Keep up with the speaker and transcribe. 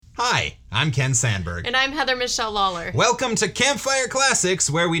Hi, I'm Ken Sandberg. And I'm Heather Michelle Lawler. Welcome to Campfire Classics,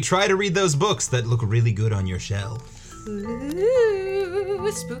 where we try to read those books that look really good on your shelf.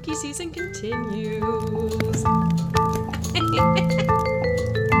 Ooh, spooky season continues.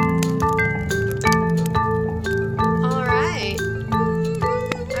 All right.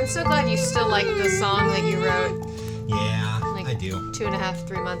 I'm so glad you still like the song that you wrote. Yeah, I do. 2.5,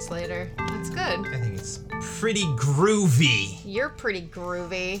 3 months later. That's good. I think it's pretty groovy. You're pretty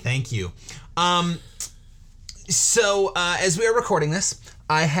groovy. Thank you. So, as we are recording this,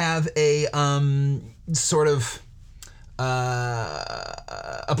 I have a sort of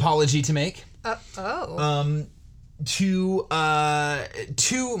apology to make. To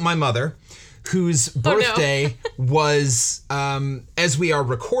my mother, whose birthday was, as we are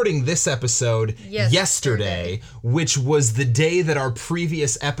recording this episode, yesterday, which was the day that our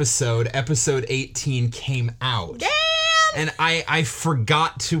previous episode 18, came out. Damn! And I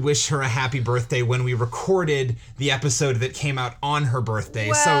forgot to wish her a happy birthday when we recorded the episode that came out on her birthday.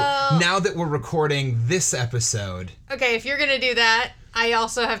 Well, so now that we're recording this episode... Okay, if you're going to do that, I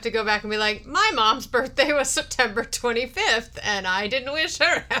also have to go back and be like, my mom's birthday was September 25th, and I didn't wish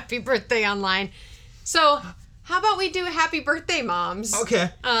her a happy birthday online. So, how about we do happy birthday, moms?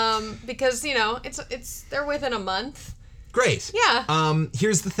 Okay. Because, you know, they're within a month. Great. Yeah.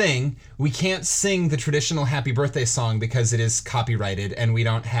 Here's the thing. We can't sing the traditional happy birthday song because it is copyrighted, and we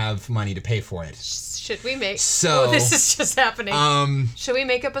don't have money to pay for it. Should we make... So... Oh, this is just happening. Should we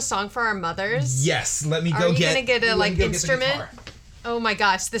make up a song for our mothers? Yes. Let me go get... Are you going to get a, instrument? Oh my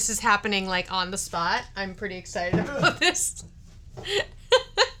gosh, this is happening, on the spot. I'm pretty excited about this.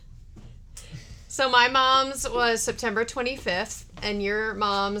 So my mom's was September 25th, and your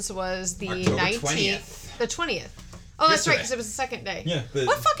mom's was the October 19th. The 20th. Oh, that's right, because it was the second day. Yeah.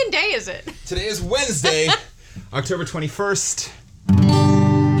 What fucking day is it? Today is Wednesday, October 21st.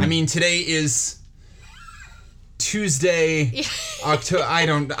 I mean, today is Tuesday, October... I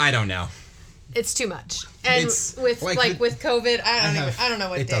don't know. It's too much. And it's with with COVID, I don't know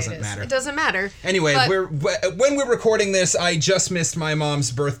what day it is. It doesn't matter. It doesn't matter. Anyway, when we're recording this, I just missed my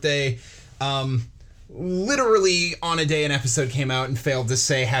mom's birthday. Literally on a day an episode came out and failed to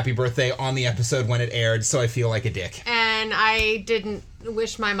say happy birthday on the episode when it aired, so I feel like a dick. And I didn't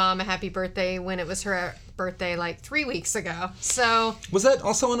wish my mom a happy birthday when it was her birthday 3 weeks ago. So was that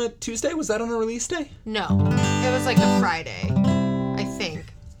also on a Tuesday? Was that on a release day? No. It was a Friday, I think.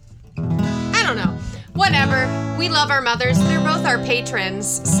 I don't know. Whatever. We love our mothers. They're both our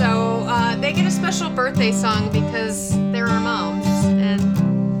patrons. So they get a special birthday song because they're our moms.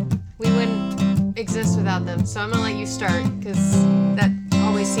 And we wouldn't exist without them. So I'm going to let you start because that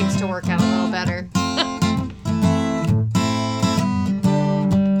always seems to work out a little better.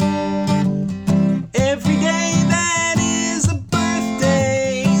 Every day that is a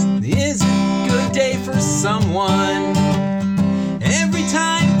birthday is a good day for someone. Every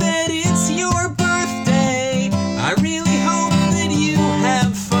time that it's your birthday, I really hope that you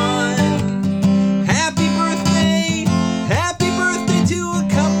have fun. Happy birthday to a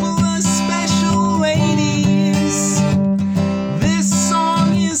couple of special ladies. This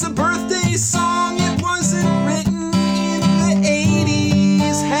song is a birthday song, it wasn't written in the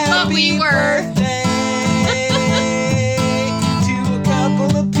 80s. Happy birthday to a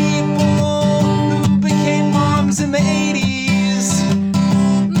couple of people who became moms in the 80s.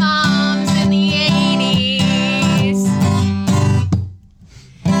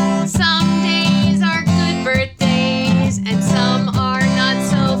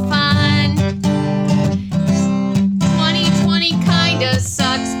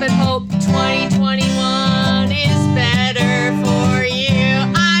 But hope 2021 is better for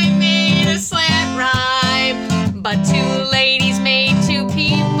you. I made a slant rhyme, but two ladies made two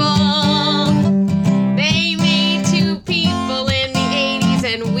people. They made two people in the 80s,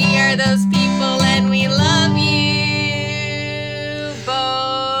 and we are those people, and we love you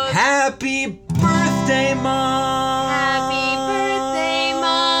both. Happy birthday, Mom! Happy birthday,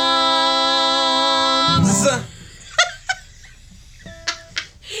 Moms!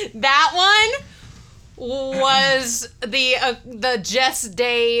 That one was the Jess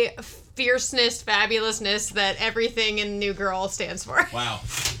Day fierceness, fabulousness that everything in New Girl stands for. Wow.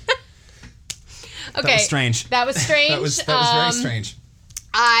 Okay. That was strange. That was strange. that was very strange.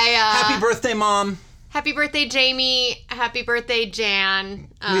 Happy Happy birthday, Mom. Happy birthday, Jamie. Happy birthday, Jan.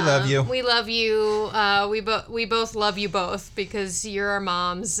 We love you. We love you. We both love you both because you're our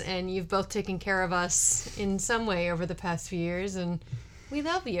moms and you've both taken care of us in some way over the past few years, and we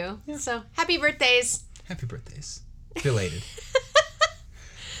love you. Yeah. So happy birthdays. Happy birthdays. Belated.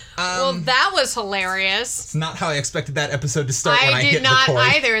 Well, that was hilarious. It's not how I expected that episode to start when I hit did not record.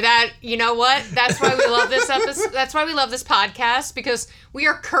 either. That, you know what? That's why we love this episode. That's why we love this podcast, because we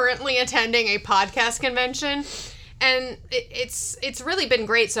are currently attending a podcast convention. And it's really been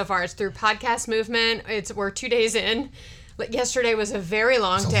great so far. It's through Podcast Movement. We're 2 days in. Yesterday was a very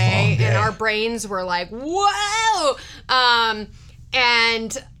long day, and our brains were like, whoa! I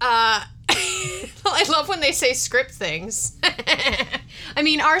love when they say script things. I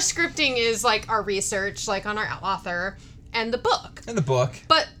mean, our scripting is like our research, like on our author and the book.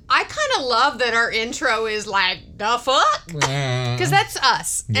 But I kind of love that our intro is like, the fuck? Because that's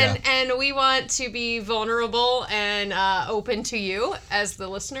us. Yeah. And we want to be vulnerable and open to you as the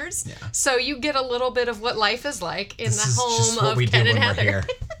listeners. Yeah. So you get a little bit of what life is like in This is the just home what of we Ken do and when Heather. we're here.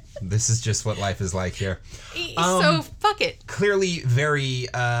 This is just what life is like here. So fuck it. Clearly very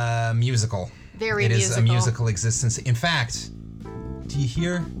musical. Very It is musical. a musical existence. In fact, do you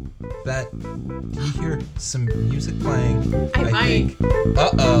hear that? Do you hear some music playing? I might. think.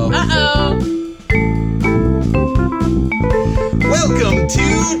 Uh-oh. Uh-oh. Welcome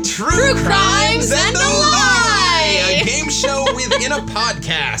to True Crimes and a Lie! A game show within a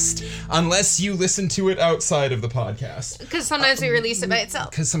podcast. Unless you listen to it outside of the podcast. Because sometimes we release it by itself.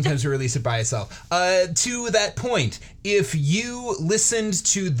 Because sometimes we release it by itself. To that point, if you listened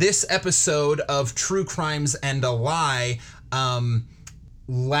to this episode of True Crimes and a Lie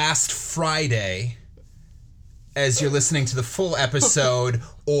last Friday, as you're listening to the full episode,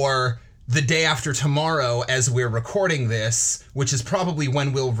 or the day after tomorrow as we're recording this, which is probably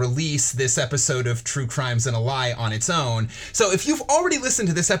when we'll release this episode of True Crimes and a Lie on its own. So if you've already listened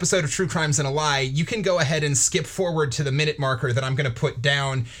to this episode of True Crimes and a Lie, you can go ahead and skip forward to the minute marker that I'm going to put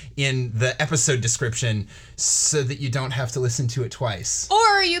down in the episode description so that you don't have to listen to it twice.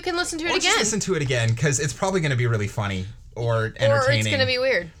 Or you can listen to it Or again. just listen to it again, because it's probably going to be really funny or entertaining. Or it's going to be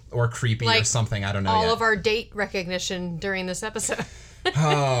weird. Or creepy or something, I don't know all yet. of our date recognition during this episode.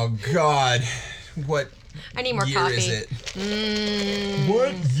 Oh, God. What I need more year coffee. is it?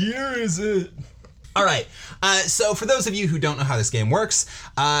 What year is it? All right. So for those of you who don't know how this game works,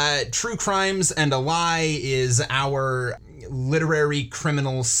 True Crimes and a Lie is our literary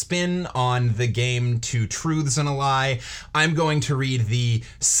criminal spin on the game Two Truths and a Lie. I'm going to read the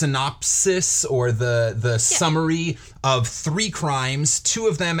synopsis or the summary of 3 crimes. 2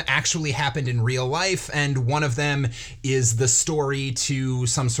 of them actually happened in real life, and one of them is the story to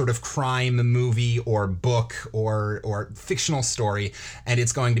some sort of crime movie or book or fictional story, and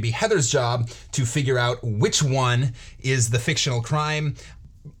it's going to be Heather's job to figure out which one is the fictional crime.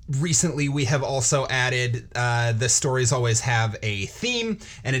 Recently, we have also added the stories always have a theme,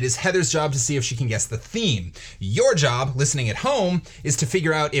 and it is Heather's job to see if she can guess the theme. Your job, listening at home, is to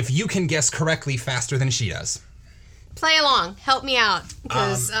figure out if you can guess correctly faster than she does. Play along. Help me out.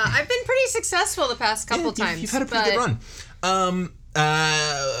 Because I've been pretty successful the past couple times. You've had a pretty good run.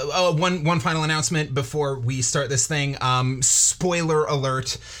 One final announcement before we start this thing. Spoiler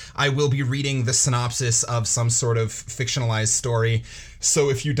alert. I will be reading the synopsis of some sort of fictionalized story.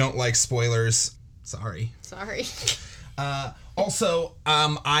 So if you don't like spoilers, sorry. Also,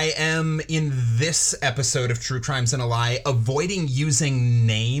 I am in this episode of True Crimes and a Lie avoiding using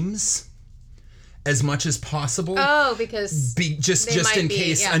names as much as possible. Oh, because just in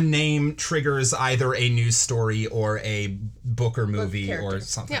case a name triggers either a news story or a book or movie or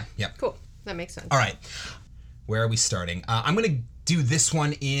something. Yeah. Yep. Cool. That makes sense. All right. Where are we starting? I'm going to do this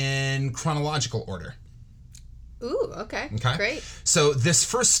one in chronological order. Ooh, okay. Great. So this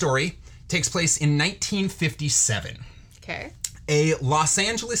first story takes place in 1957. Okay. A Los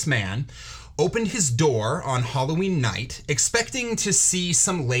Angeles man opened his door on Halloween night, expecting to see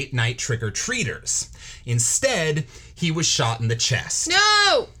some late-night trick-or-treaters. Instead, he was shot in the chest.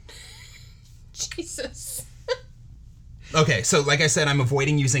 No! Jesus. Okay, so like I said, I'm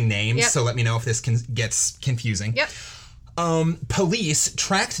avoiding using names, so let me know if this gets confusing. Yep. Police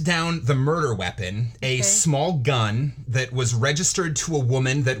tracked down the murder weapon, a small gun that was registered to a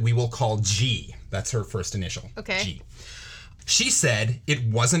woman that we will call G. That's her first initial. Okay. G. She said it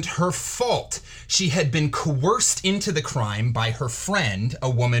wasn't her fault. She had been coerced into the crime by her friend, a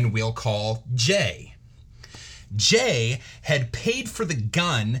woman we'll call J. J had paid for the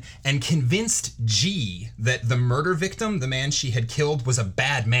gun and convinced G that the murder victim, the man she had killed, was a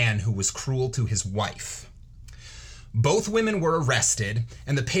bad man who was cruel to his wife. Both women were arrested,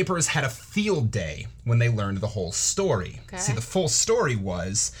 and the papers had a field day when they learned the whole story. Okay. See, the full story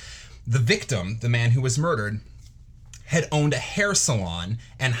was the victim, the man who was murdered, had owned a hair salon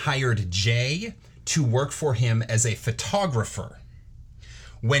and hired Jay to work for him as a photographer.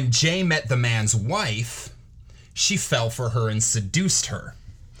 When Jay met the man's wife, she fell for her and seduced her.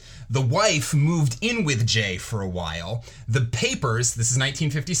 The wife moved in with Jay for a while. The papers, this is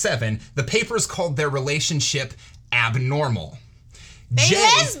 1957, the papers called their relationship abnormal.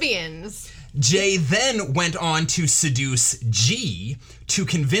 Lesbians. Jay then went on to seduce G to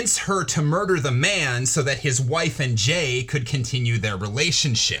convince her to murder the man so that his wife and Jay could continue their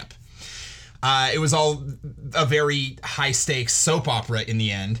relationship. It was all a very high-stakes soap opera in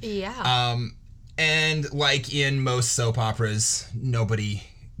the end. Yeah. And like in most soap operas, nobody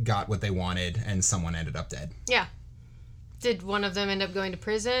got what they wanted and someone ended up dead. Yeah. Did one of them end up going to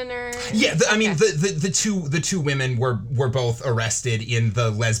prison or? Yeah, I mean the two women were both arrested in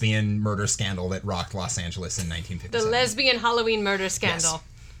the lesbian murder scandal that rocked Los Angeles in 1957. The lesbian Halloween murder scandal. Yes.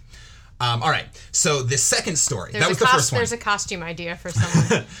 All right, so the second story, that was the first one. There's a costume idea for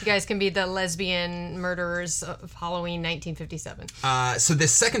someone. You guys can be the lesbian murderers of Halloween 1957. So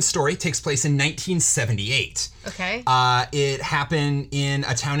this second story takes place in 1978. Okay. It happened in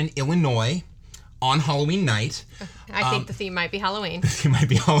a town in Illinois on Halloween night. I think the theme might be Halloween. It might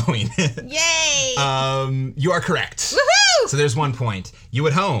be Halloween. Yay! You are correct. Woohoo! So there's 1 point. You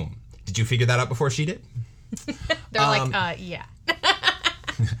at home, did you figure that out before she did? They're yeah.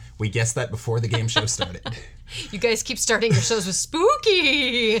 We guessed that before the game show started. You guys keep starting your shows with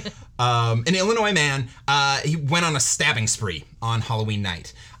spooky. An Illinois man, he went on a stabbing spree on Halloween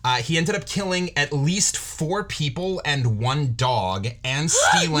night. He ended up killing at least 4 people and 1 dog and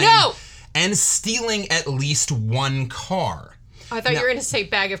stealing and stealing at least 1 car. I thought you were going to say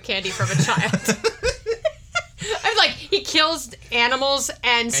bag of candy from a child. I was like, he kills animals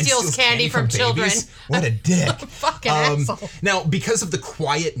and steals candy from children. What a dick. Fucking asshole. Now, because of the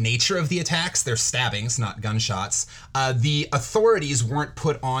quiet nature of the attacks, they're stabbings, not gunshots, the authorities weren't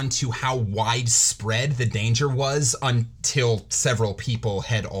put on to how widespread the danger was until several people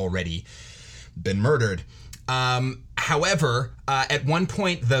had already been murdered. However, at one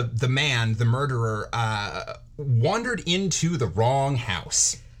point, the man, the murderer, wandered into the wrong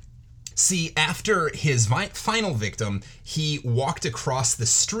house. See, after his final victim, he walked across the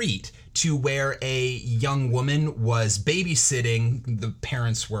street to where a young woman was babysitting. The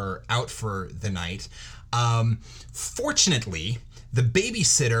parents were out for the night. Fortunately, the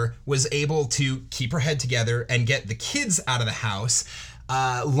babysitter was able to keep her head together and get the kids out of the house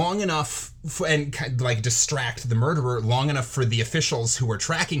long enough and distract the murderer long enough for the officials who were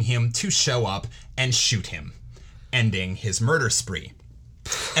tracking him to show up and shoot him, ending his murder spree.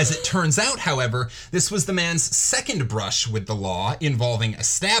 As it turns out, however, this was the man's second brush with the law involving a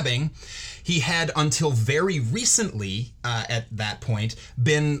stabbing. He had, until very recently, at that point,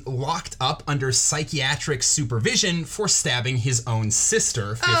 been locked up under psychiatric supervision for stabbing his own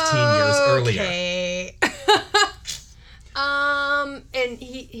sister 15 years earlier. Okay. And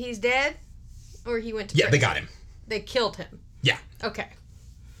he's dead? Or he went to prison? They got him. They killed him? Yeah. Okay.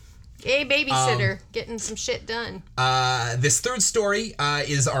 Hey, babysitter, getting some shit done. This third story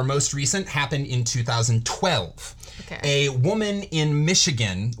is our most recent, happened in 2012. Okay. A woman in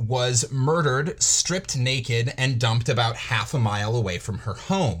Michigan was murdered, stripped naked, and dumped about half a mile away from her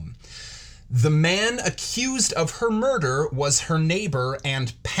home. The man accused of her murder was her neighbor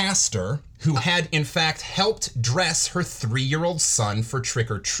and pastor, who had in fact helped dress her 3-year-old son for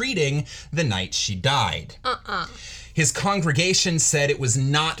trick-or-treating the night she died. His congregation said it was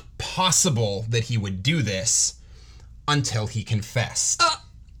not possible that he would do this until he confessed.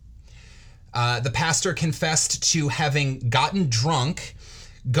 The pastor confessed to having gotten drunk,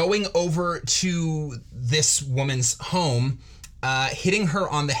 going over to this woman's home, hitting her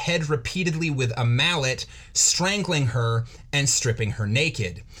on the head repeatedly with a mallet, strangling her, and stripping her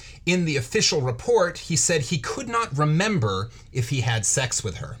naked. In the official report, he said he could not remember if he had sex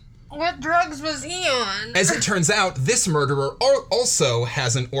with her. What drugs was he on? As it turns out, this murderer also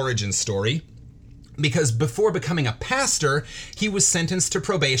has an origin story, because before becoming a pastor, he was sentenced to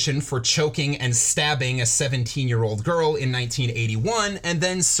probation for choking and stabbing a 17-year-old girl in 1981, and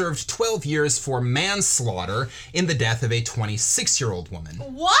then served 12 years for manslaughter in the death of a 26-year-old woman.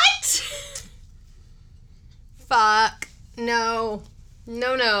 What? Fuck. No.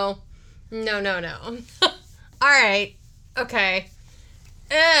 No. All right. Okay.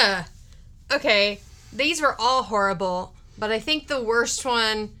 Okay, these were all horrible, but I think the worst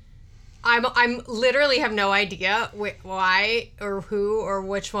one, I'm literally have no idea why or who or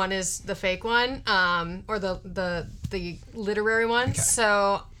which one is the fake one, or the literary one. Okay.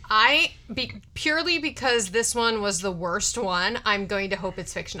 So purely because this one was the worst one, I'm going to hope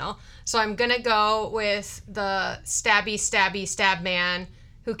it's fictional. So I'm gonna go with the stab man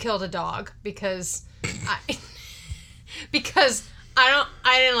who killed a dog because I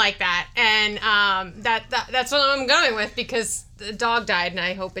didn't like that, and that's what I'm going with because the dog died, and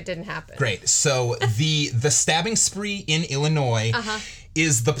I hope it didn't happen. Great. So the stabbing spree in Illinois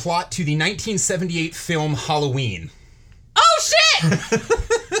is the plot to the 1978 film Halloween. Oh shit!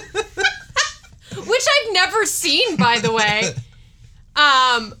 Which I've never seen, by the way.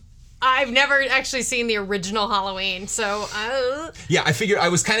 I've never actually seen the original Halloween, so... Yeah, I figured I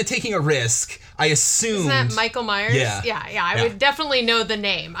was kind of taking a risk. I assumed... Isn't that Michael Myers? Yeah. Yeah, I would definitely know the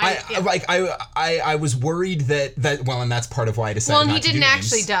name. I was worried that well, and that's part of why I decided not to do names. Well, he didn't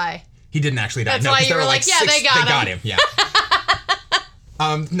actually die. He didn't actually die. That's no, why you were like, six, they got him. Yeah.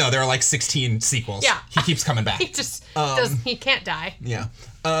 No, there are like 16 sequels. Yeah. He keeps coming back. He just doesn't... He can't die. Yeah.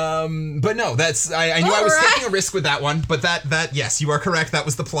 But no, that's... I knew I was taking a risk with that one, but that yes, you are correct. That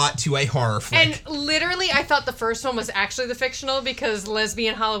was the plot to a horror flick. And literally, I thought the first one was actually the fictional because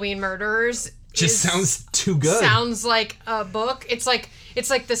Lesbian Halloween Murderers just sounds too good. Sounds like a book. It's like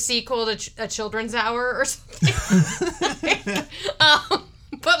the sequel to A Children's Hour or something.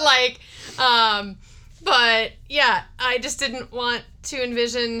 But yeah, I just didn't want to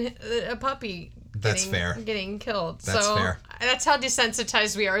envision a puppy getting killed. That's fair. That's how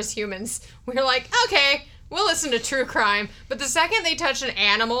desensitized we are as humans. We're like, okay, we'll listen to true crime, but the second they touch an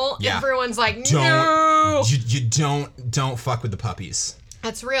animal, everyone's like, no. You don't fuck with the puppies.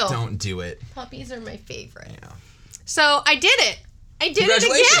 That's real. Don't do it. Puppies are my favorite. Yeah. So I did it. I did it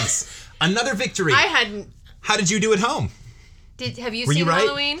again. Another victory. I hadn't. How did you do at home? Have you Were seen you right?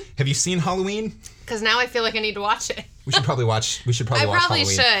 Halloween? Have you seen Halloween? Because now I feel like I need to watch it. We should probably watch. I probably Halloween.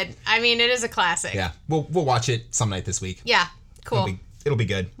 should. I mean, it is a classic. Yeah, we'll watch it some night this week. Yeah, cool. It'll be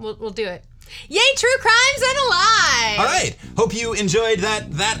good. We'll do it. Yay, True Crimes and a Lie! All right. Hope you enjoyed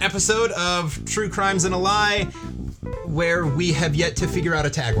that episode of True Crimes and a Lie, where we have yet to figure out a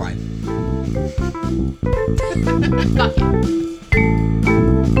tagline. Fuck it.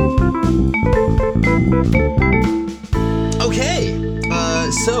 Okay.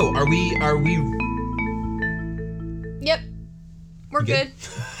 So are we? Yep. We're good.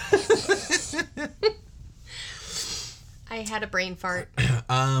 I had a brain fart.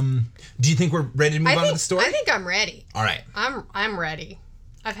 Do you think we're ready to move on to the story? I think I'm ready. All right. I'm ready.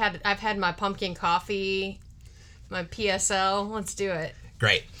 I've had my pumpkin coffee, my PSL. Let's do it.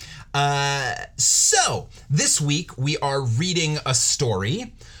 Great. So this week we are reading a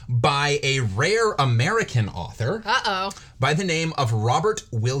story by a rare American author. By the name of Robert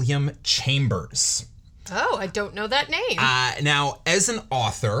William Chambers. Oh, I don't know that name. Now, as an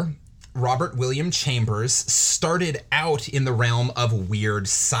author, Robert William Chambers started out in the realm of weird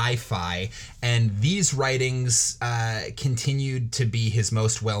sci-fi, and these writings continued to be his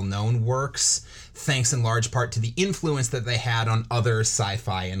most well-known works, thanks in large part to the influence that they had on other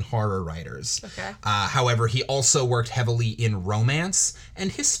sci-fi and horror writers. Okay. However, he also worked heavily in romance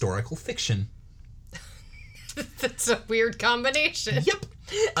and historical fiction. That's a weird combination. Yep.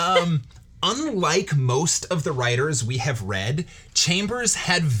 Unlike most of the writers we have read, Chambers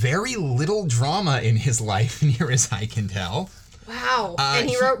had very little drama in his life, near as I can tell. Wow. And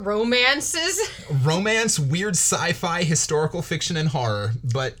he wrote romances? Romance, weird sci-fi, historical fiction, and horror,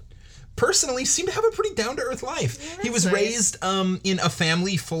 but personally seemed to have a pretty down-to-earth life. Yeah, he was nice. raised in a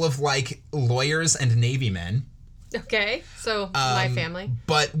family full of, like, lawyers and Navy men. Okay, so my family.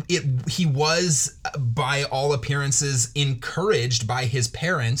 But he was, by all appearances, encouraged by his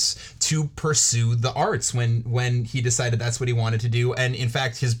parents to pursue the arts when he decided that's what he wanted to do. And in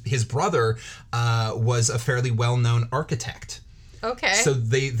fact, his brother was a fairly well-known architect. Okay. So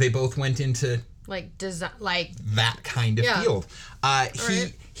they both went into like design, like that kind of field.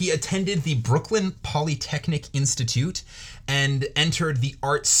 He attended the Brooklyn Polytechnic Institute and entered the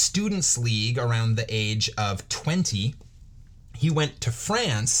Art Students League around the age of 20. He went to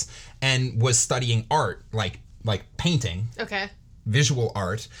France and was studying art, like painting. Okay. Visual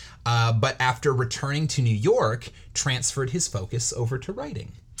art. But after returning to New York, transferred his focus over to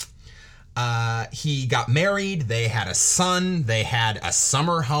writing. He got married, they had a son, they had a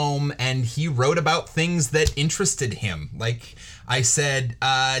summer home, and he wrote about things that interested him. Like I said,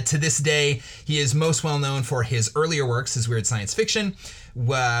 to this day, he is most well known for his earlier works, his weird science fiction,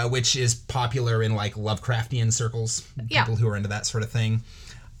 which is popular in like Lovecraftian circles, people who are into that sort of thing.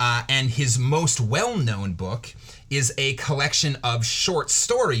 And his most well-known book is a collection of short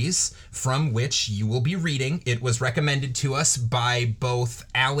stories from which you will be reading. It was recommended to us by both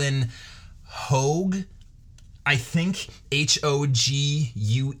Alan Hogue, I think, Hogue.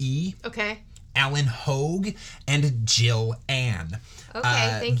 Okay. Alan Hogue and Jill Ann.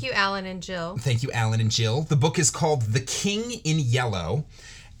 Okay, thank you, Alan and Jill. Thank you, Alan and Jill. The book is called The King in Yellow,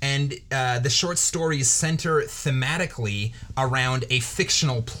 And the short stories center thematically around a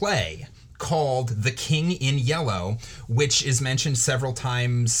fictional play called The King in Yellow, which is mentioned several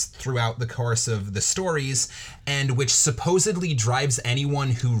times throughout the course of the stories, and which supposedly drives anyone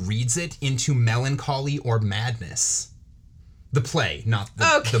who reads it into melancholy or madness. The play, not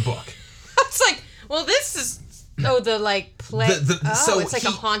the book. It's like, well, this is... Oh, the, like, play. So it's like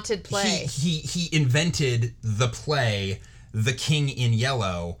a haunted play. He invented the play The King in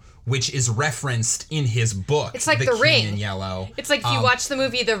Yellow, which is referenced in his book. It's like The King Ring. in Yellow. It's like if you watch the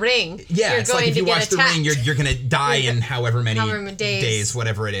movie The Ring. Yeah, it's like if you watch The Ring, you're going to die in however many days,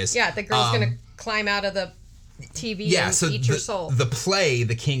 whatever it is. Yeah, the girl's going to climb out of the TV and eat your soul. The play,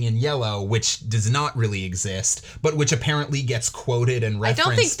 The King in Yellow, which does not really exist, but which apparently gets quoted and referenced. I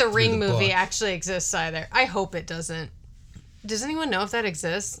don't think the Ring book. movie actually exists either. I hope it doesn't. Does anyone know if that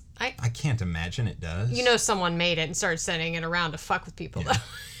exists? I can't imagine it does. You know someone made it and started sending it around to fuck with people, though.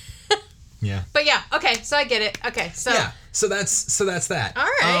 Yeah. But yeah, okay, so I get it. Okay, so yeah, so that's that. All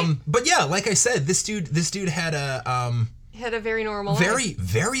right. But yeah, like I said, this dude had a very normal very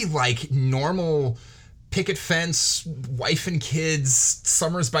life. like normal picket fence, wife and kids,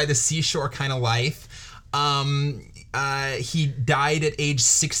 summers by the seashore kind of life. He died at age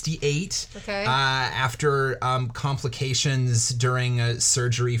 68. Okay. After complications during a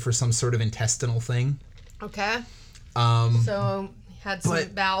surgery for some sort of intestinal thing. Okay. So had some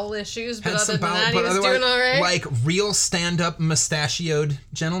bowel issues, but other than that, he was doing all right. Like real stand-up mustachioed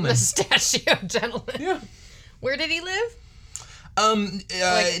gentleman. Mustachioed gentleman. Yeah. Where did he live?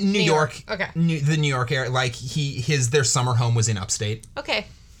 Like New York. Okay. The New York area. Like their summer home was in upstate. Okay.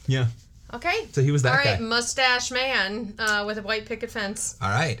 Yeah. Okay. So he was that guy. All right, mustache man with a white picket fence. All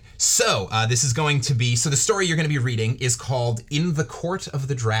right. So this is going to be... So the story you're going to be reading is called In the Court of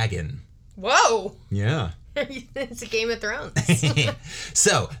the Dragon. Whoa. Yeah. It's a Game of Thrones.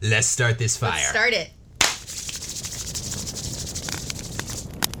 So let's start this fire. Let's start it.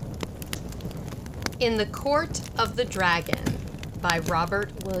 In the Court of the Dragon by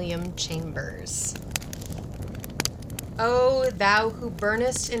Robert William Chambers. O thou who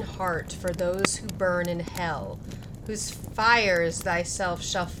burnest in heart for those who burn in hell, whose fires thyself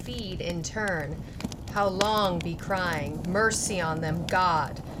shall feed in turn, how long be crying, mercy on them,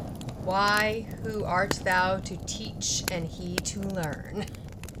 God. Why, who art thou to teach and he to learn?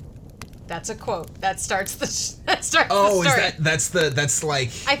 That's a quote. That starts the story. Oh, that's like...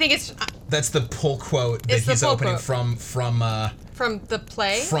 I think it's... That's the pull quote that he's opening quote. from the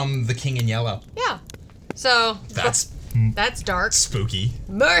play? From The King in Yellow. Yeah. So... That's dark. Spooky.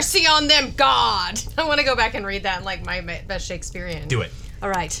 Mercy on them, God! I want to go back and read that in like my best Shakespearean. Do it. All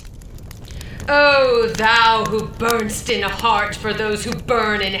right. O thou who burnst in heart for those who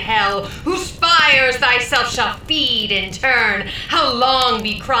burn in hell, whose fires thyself shall feed in turn, how long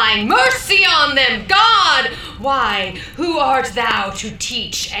be crying, mercy on them, God! Why, who art thou to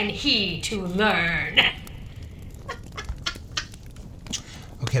teach and he to learn?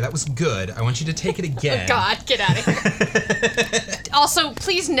 Okay, that was good. I want you to take it again. Oh God, get out of here. Also,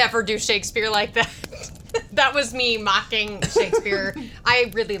 please never do Shakespeare like that. That was me mocking Shakespeare.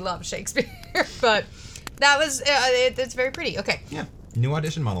 I really love Shakespeare, but that was, it's very pretty. Okay. Yeah. New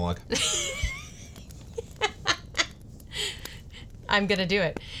audition monologue. I'm going to do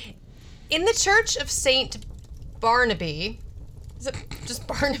it. In the Church of St. Barnaby, is it just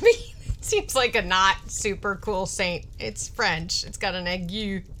Barnaby? Seems like a not super cool saint. It's French. It's got an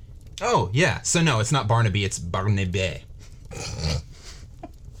aigu. Oh, yeah. So no, it's not Barnaby, it's Barnabé.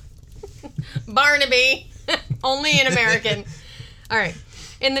 Barnaby. Only in American. All right.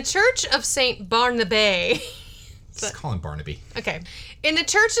 In the Church of St. Barnabé. Let's call him Barnaby. Okay. In the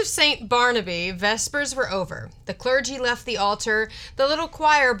Church of St. Barnaby, Vespers were over. The clergy left the altar. The little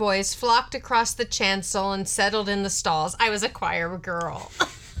choir boys flocked across the chancel and settled in the stalls. I was a choir girl.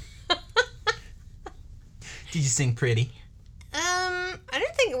 Did you sing pretty? I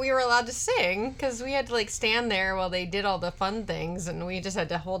didn't think we were allowed to sing because we had to like stand there while they did all the fun things, and we just had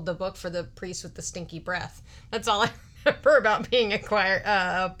to hold the book for the priest with the stinky breath. That's all I remember about being a choir,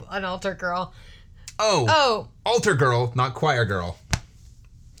 an altar girl. Oh, altar girl, not choir girl.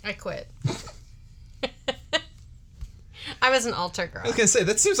 I quit. I was an altar girl. I was gonna say,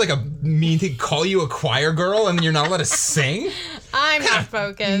 that seems like a mean thing. Call you a choir girl and you're not allowed to sing? I'm not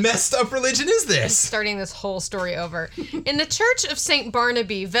focused. Messed up religion is this? Starting this whole story over. In the Church of St.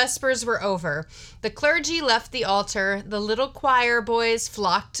 Barnaby, Vespers were over. The clergy left the altar. The little choir boys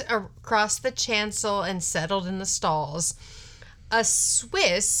flocked across the chancel and settled in the stalls. A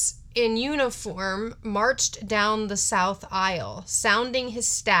Swiss in uniform marched down the south aisle, sounding his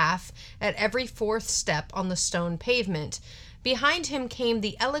staff at every fourth step on the stone pavement. Behind him came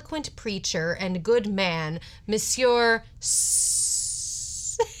the eloquent preacher and good man, Monsieur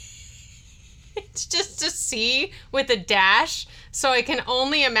It's just a C with a dash, so I can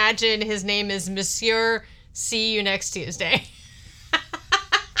only imagine his name is Monsieur See You Next Tuesday.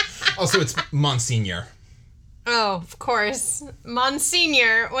 Also, it's Monsignor. Oh, of course.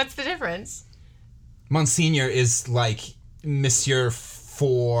 Monsignor. What's the difference? Monsignor is like Monsieur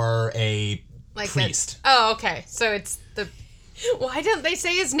for a Like priest. Oh, okay. So it's the... Why don't they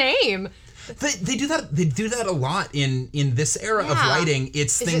say his name? They do that. They do that a lot in this era of writing.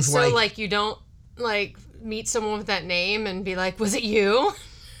 It's Is things it so, like like you don't like meet someone with that name and be like, was it you?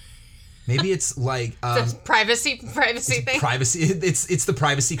 maybe it's like The privacy thing. privacy. It's the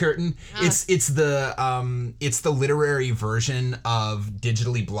privacy curtain. It's the literary version of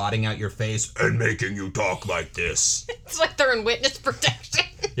digitally blotting out your face and making you talk like this. It's like they're in witness protection.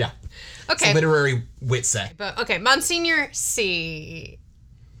 Yeah. Okay. It's literary witsec. But okay, Monsignor C.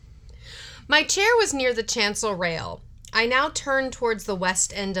 My chair was near the chancel rail. I now turned towards the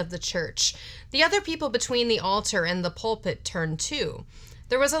west end of the church. The other people between the altar and the pulpit turned too.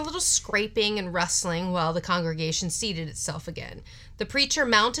 There was a little scraping and rustling while the congregation seated itself again. The preacher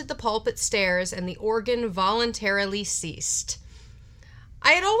mounted the pulpit stairs and the organ voluntarily ceased.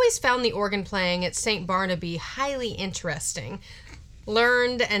 I had always found the organ playing at St. Barnaby highly interesting.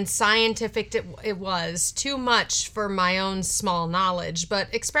 Learned and scientific it was, too much for my own small knowledge, but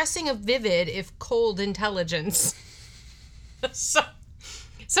expressing a vivid, if cold, intelligence. So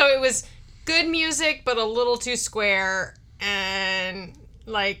it was good music, but a little too square, and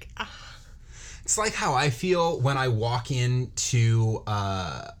like... It's like how I feel when I walk into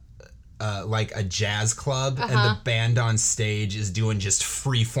like a jazz club and the band on stage is doing just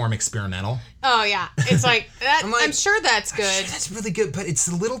free-form experimental. Oh, yeah. It's like, that. I'm sure that's good. Sure that's really good, but it's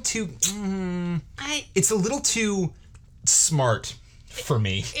a little too... it's a little too smart for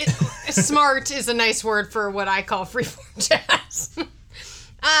me. Smart is a nice word for what I call freeform jazz.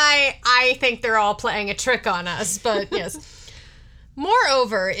 I think they're all playing a trick on us, but yes.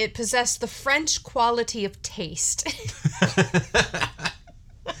 Moreover, it possessed the French quality of taste.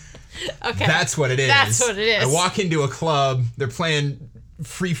 Okay. That's what it is. That's what it is. I walk into a club, they're playing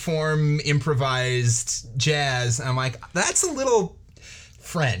freeform improvised jazz, and I'm like, that's a little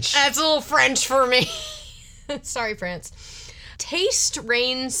French. That's a little French for me. Sorry, France. Taste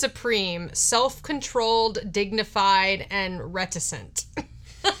reigns supreme, self-controlled, dignified, and reticent.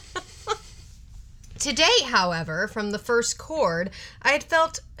 Today, however, from the first chord, I had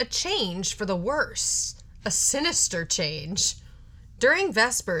felt a change for the worse. A sinister change. During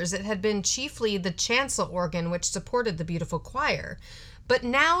Vespers, it had been chiefly the chancel organ which supported the beautiful choir. But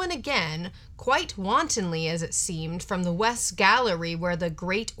now and again, quite wantonly as it seemed, from the west gallery where the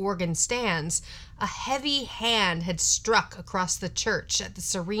great organ stands, a heavy hand had struck across the church at the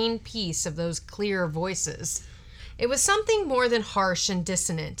serene peace of those clear voices. It was something more than harsh and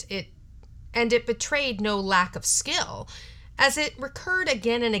dissonant, and it betrayed no lack of skill. As it recurred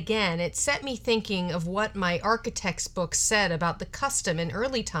again and again, it set me thinking of what my architect's book said about the custom in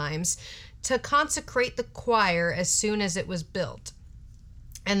early times to consecrate the choir as soon as it was built,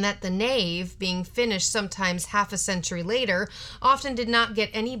 and that the nave, being finished sometimes half a century later, often did not get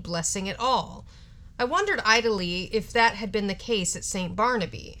any blessing at all. I wondered idly if that had been the case at St.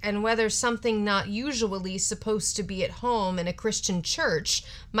 Barnaby, and whether something not usually supposed to be at home in a Christian church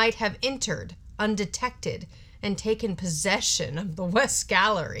might have entered, undetected, and taken possession of the West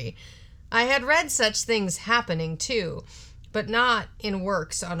Gallery. I had read such things happening, too, but not in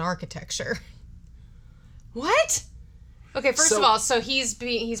works on architecture. What? Okay, first of all, so he's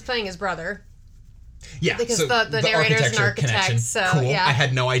playing his brother. Yeah, because so the narrator's an architect, connection. so cool. yeah. I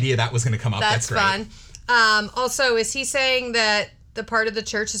had no idea that was going to come up. That's great. Fun. Also, is he saying that the part of the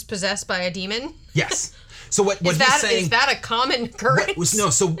church is possessed by a demon? Yes. So what he's saying... Is that a common occurrence?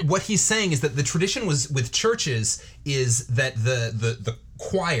 So what he's saying is that the tradition was with churches is that the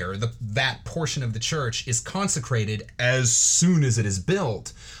choir, that portion of the church is consecrated as soon as it is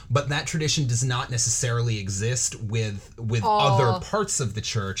built, but that tradition does not necessarily exist with other parts of the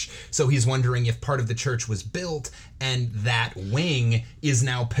church. So he's wondering if part of the church was built and that wing is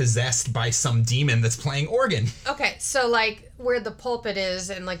now possessed by some demon that's playing organ. Okay, so like where the pulpit is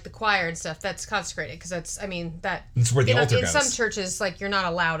and like the choir and stuff, that's consecrated because that's where the altar goes. In some churches, like you're not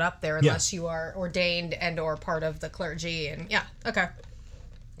allowed up there unless you are ordained and or part of the clergy, and yeah, okay.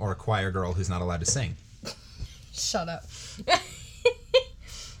 Or a choir girl who's not allowed to sing. Shut up.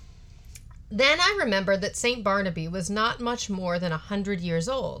 Then I remembered that St. Barnaby was not much more than 100 years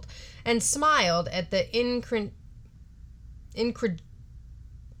old, and smiled at the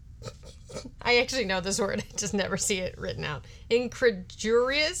I actually know this word. I just never see it written out.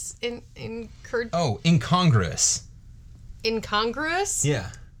 Incongruous? Oh, incongruous. Incongruous? Yeah.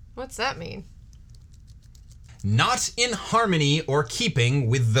 What's that mean? Not in harmony or keeping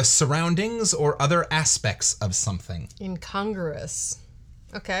with the surroundings or other aspects of something. Incongruous.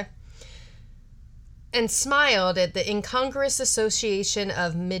 Okay. And smiled at the incongruous association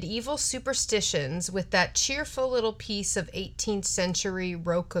of medieval superstitions with that cheerful little piece of 18th century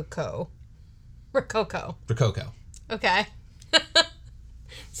Rococo. Rococo. Okay.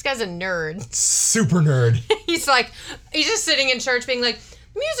 This guy's a nerd. Super nerd. He's just sitting in church being like,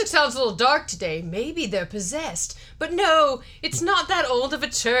 music sounds a little dark today. Maybe they're possessed. But no, it's not that old of a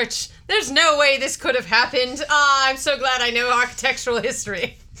church. There's no way this could have happened. I'm so glad I know architectural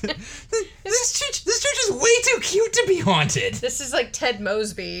history. This church is way too cute to be haunted. This is like Ted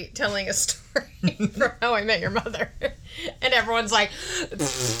Mosby telling a story from How I Met Your Mother. And everyone's like...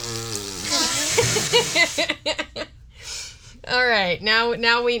 All right,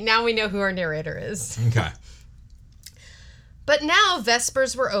 now we know who our narrator is. Okay. But now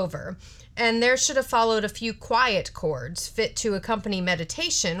Vespers were over, and there should have followed a few quiet chords fit to accompany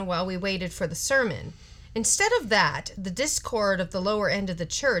meditation while we waited for the sermon. Instead of that, the discord of the lower end of the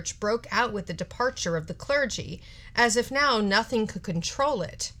church broke out with the departure of the clergy, as if now nothing could control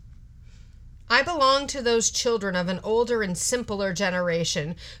it. I belong to those children of an older and simpler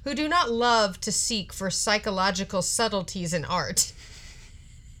generation who do not love to seek for psychological subtleties in art.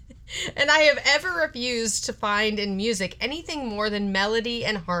 And I have ever refused to find in music anything more than melody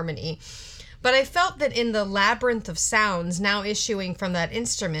and harmony. But I felt that in the labyrinth of sounds now issuing from that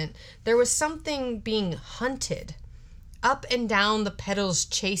instrument, there was something being hunted. Up and down the pedals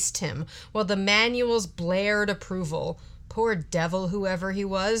chased him, while the manuals blared approval. Poor devil, whoever he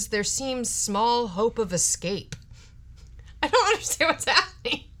was, there seemed small hope of escape. I don't understand what's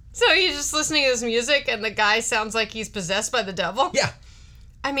happening. So he's just listening to this music, and the guy sounds like he's possessed by the devil? Yeah.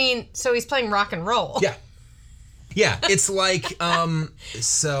 I mean, so he's playing rock and roll. Yeah. Yeah, it's like,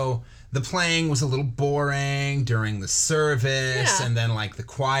 so the playing was a little boring during the service, and then, like, the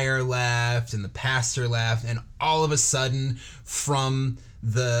choir left, and the pastor left, and all of a sudden, from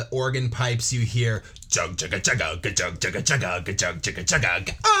the organ pipes, you hear, chug, chugga, chugga, chug, chugga, chugga, chug, chugga,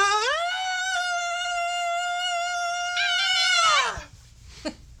 chugga.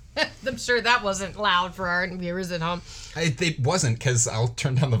 I'm sure that wasn't loud for our viewers at home. It wasn't, because I'll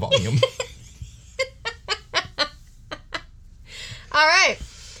turn down the volume. All right.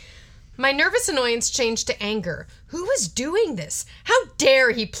 My nervous annoyance changed to anger. Who was doing this? How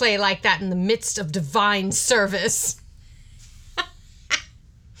dare he play like that in the midst of divine service?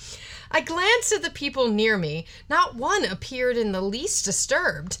 I glanced at the people near me. Not one appeared in the least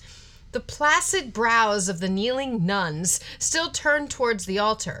disturbed. The placid brows of the kneeling nuns, still turned towards the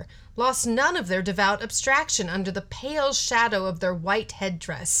altar, lost none of their devout abstraction under the pale shadow of their white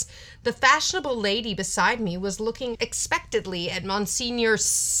headdress. The fashionable lady beside me was looking expectantly at Monsignor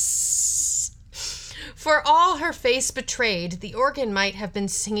S. For all her face betrayed, the organ might have been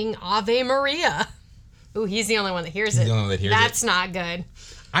singing Ave Maria. Ooh, he's the only one that hears it. The only one that hears That's not good.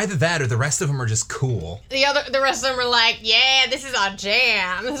 Either that or the rest of them are just cool. The rest of them are like, yeah, this is our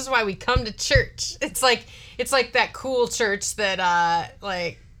jam. This is why we come to church. It's like that cool church that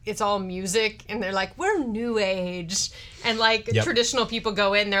it's all music, and they're like, we're new age, and traditional people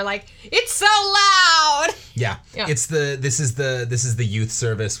go in, they're like, it's so loud. Yeah. This is the youth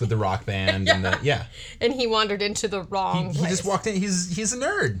service with the rock band. Yeah. And he wandered into the wrong place. He just walked in. He's a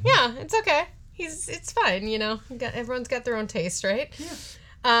nerd. Yeah, it's okay. It's fine, you know. Everyone's got their own taste, right? Yeah.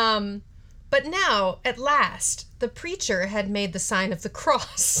 But now, at last, the preacher had made the sign of the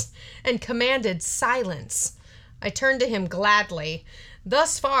cross and commanded silence. I turned to him gladly.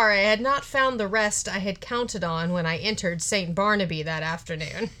 Thus far, I had not found the rest I had counted on when I entered St. Barnaby that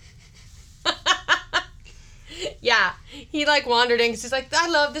afternoon. Yeah, he wandered in because he's like, I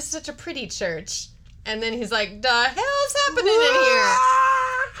love this is such a pretty church. And then he's like, the hell's happening in here?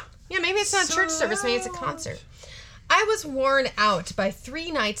 Yeah, maybe it's not a church service, maybe it's a concert. I was worn out by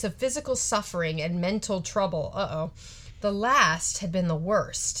 3 nights of physical suffering and mental trouble. The last had been the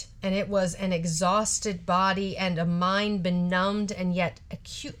worst, and it was an exhausted body and a mind benumbed and yet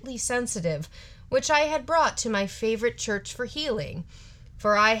acutely sensitive, which I had brought to my favorite church for healing,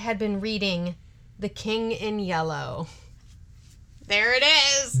 for I had been reading The King in Yellow. There it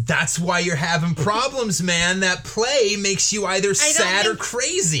is. That's why you're having problems, man. That play makes you either sad or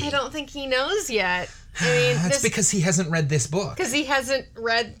crazy. I don't think he knows yet. I mean, that's because he hasn't read this book. Because he hasn't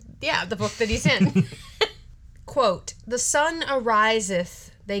read, the book that he's in. Quote, the sun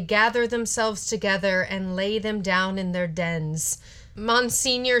ariseth, they gather themselves together and lay them down in their dens.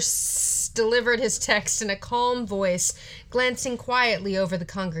 Monsignor delivered his text in a calm voice, glancing quietly over the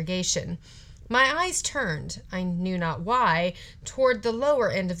congregation. My eyes turned, I knew not why, toward the lower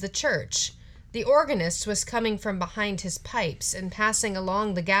end of the church. The organist was coming from behind his pipes and passing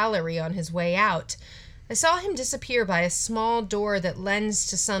along the gallery on his way out. I saw him disappear by a small door that lends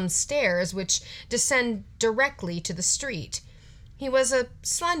to some stairs which descend directly to the street. He was a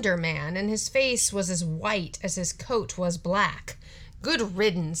slender man, and his face was as white as his coat was black. Good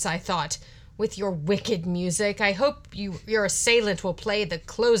riddance, I thought, with your wicked music. I hope your assailant will play the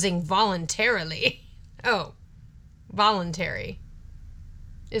closing voluntarily. Oh, voluntary.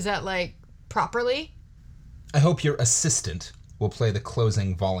 Is that like properly? I hope your assistant will play the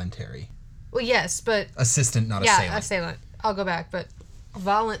closing voluntary. Well, yes, but... Assistant, not assailant. Yeah, assailant. I'll go back, but...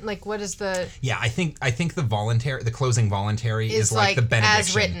 like, what is the... Yeah, I think the closing voluntary is like the benediction.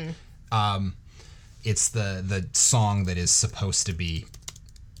 As written. It's the song that is supposed to be...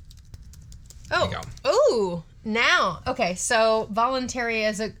 Oh. There you go. Ooh. Now. Okay, so voluntary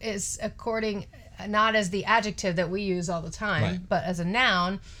is according... Not as the adjective that we use all the time, right, but as a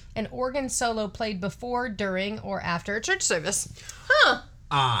noun, an organ solo played before, during, or after a church service.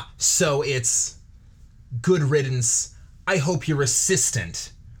 Huh. So it's good riddance. I hope your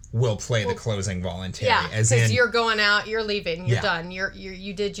assistant will play the closing voluntary. Yeah, because you're going out, you're leaving, you're done.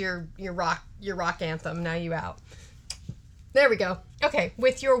 You did your rock anthem. Now you out. There we go. Okay,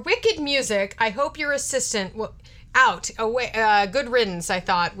 with your wicked music, I hope your assistant will away. Good riddance, I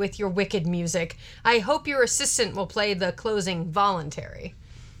thought, with your wicked music. I hope your assistant will play the closing voluntary.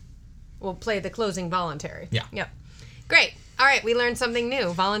 Yeah. Yep. Great. All right, we learned something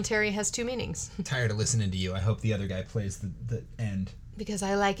new. Voluntary has two meanings. I'm tired of listening to you. I hope the other guy plays the end. Because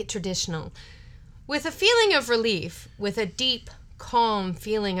I like it traditional. With a feeling of relief, with a deep, calm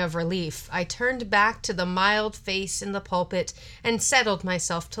feeling of relief, I turned back to the mild face in the pulpit and settled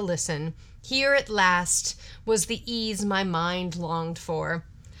myself to listen. Here at last was the ease my mind longed for.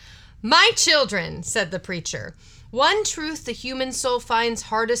 "My children," said the preacher, "one truth the human soul finds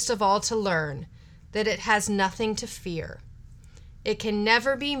hardest of all to learn, that it has nothing to fear. It can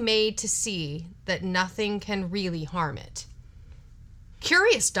never be made to see that nothing can really harm it."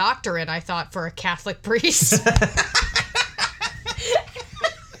 Curious doctrine, I thought, for a Catholic priest.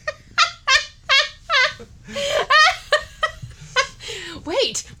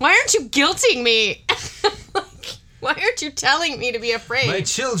 Wait, why aren't you guilting me? Why aren't you telling me to be afraid? My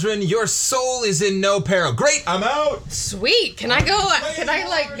children, your soul is in no peril. Great, I'm out. Sweet. Can I go? Can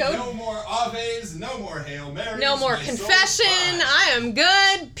I go? No more Aves, no more Hail Marys. No more confession. I am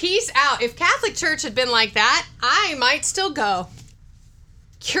good. Peace out. If Catholic Church had been like that, I might still go.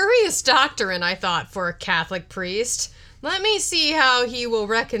 Curious doctrine, I thought, for a Catholic priest. Let me see how he will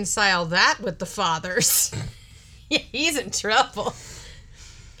reconcile that with the fathers. He's in trouble.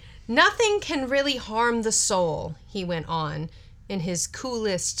 Nothing can really harm the soul, he went on in his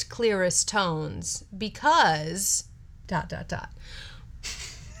coolest, clearest tones, because... ... But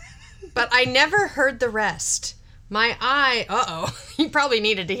I never heard the rest. My eye... You probably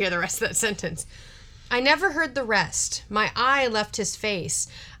needed to hear the rest of that sentence. I never heard the rest. My eye left his face.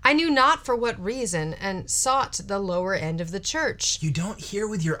 I knew not for what reason, and sought the lower end of the church. You don't hear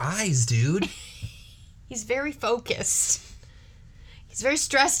with your eyes, dude. He's very focused. He's very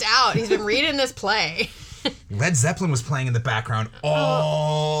stressed out. He's been reading this play. Led Zeppelin was playing in the background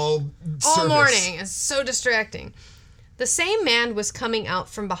all morning. It's so distracting. The same man was coming out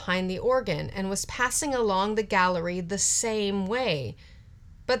from behind the organ and was passing along the gallery the same way.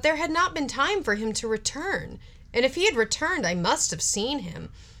 But there had not been time for him to return, and if he had returned, I must have seen him.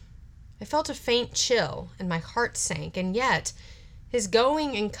 I felt a faint chill, and my heart sank, and yet his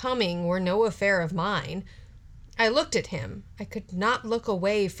going and coming were no affair of mine. I looked at him. I could not look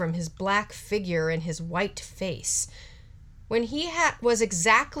away from his black figure and his white face. When he was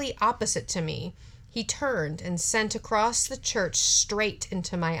exactly opposite to me, he turned and sent across the church straight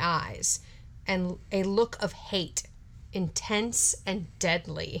into my eyes, and a look of hate, intense and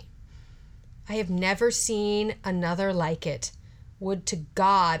deadly. I have never seen another like it. Would to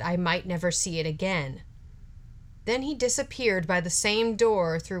God I might never see it again. Then he disappeared by the same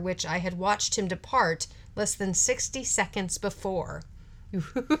door through which I had watched him depart less than 60 seconds before.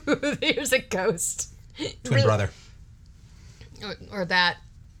 There's a ghost. Twin brother. Or that.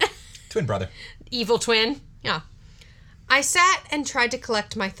 Twin brother. Evil twin. Yeah. I sat and tried to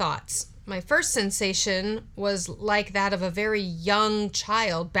collect my thoughts. My first sensation was like that of a very young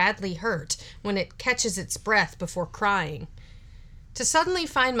child badly hurt when it catches its breath before crying. To suddenly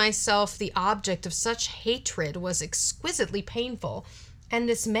find myself the object of such hatred was exquisitely painful, and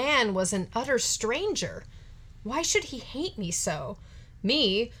this man was an utter stranger. Why should he hate me so?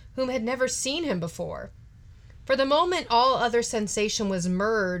 Me, whom had never seen him before. For the moment, all other sensation was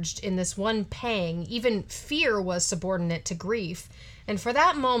merged in this one pang. Even fear was subordinate to grief. And for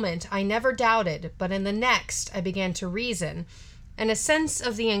that moment, I never doubted, but in the next, I began to reason, and a sense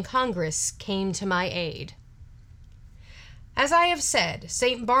of the incongruous came to my aid. As I have said,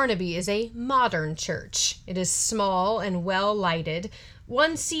 St. Barnaby is a modern church. It is small and well lighted.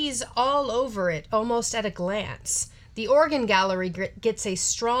 One sees all over it almost at a glance. The organ gallery gets a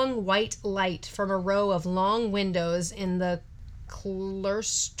strong white light from a row of long windows in the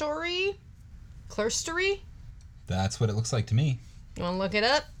clerestory? Clerestory? That's what it looks like to me. You want to look it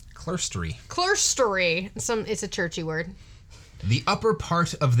up? Clerestory. Clerestory. It's a churchy word. The upper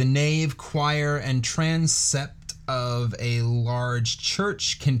part of the nave, choir, and transept of a large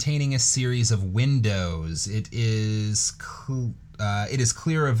church containing a series of windows. It is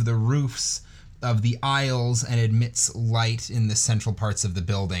clear of the roofs of the aisles and admits light in the central parts of the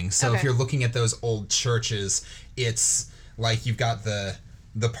building. So if you're looking at those old churches, it's like you've got the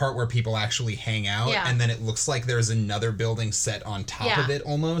part where people actually hang out, and then it looks like there's another building set on top of it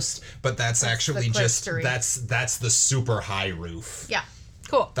almost, but that's actually just that's the super high roof. Yeah,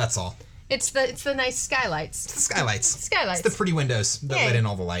 cool. That's all. It's the nice skylights. Skylights. It's the pretty windows that let in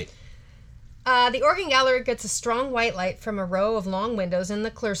all the light. The organ gallery gets a strong white light from a row of long windows in the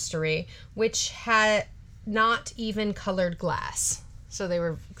clerestory, which had not even colored glass. So they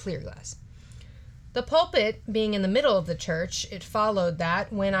were clear glass. The pulpit being in the middle of the church, it followed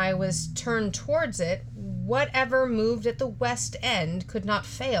that, when I was turned towards it, whatever moved at the west end could not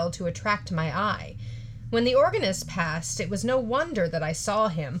fail to attract my eye. When the organist passed, it was no wonder that I saw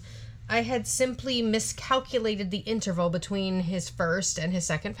him. I had simply miscalculated the interval between his first and his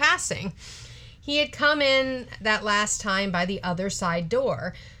second passing. He had come in that last time by the other side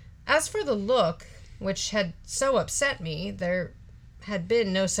door. As for the look, which had so upset me, there had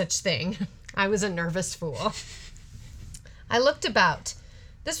been no such thing. I was a nervous fool. I looked about.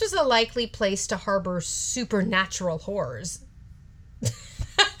 This was a likely place to harbor supernatural horrors.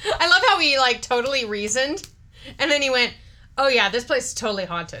 I love how he, totally reasoned. And then he went, oh yeah, this place is totally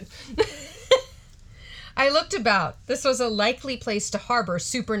haunted. I looked about. This was a likely place to harbor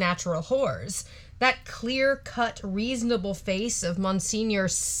supernatural horrors. That clear-cut, reasonable face of Monsignor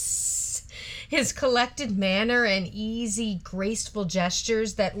his collected manner and easy, graceful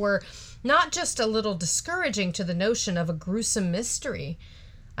gestures that were not just a little discouraging to the notion of a gruesome mystery.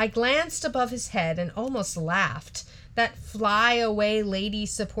 I glanced above his head and almost laughed. That fly-away lady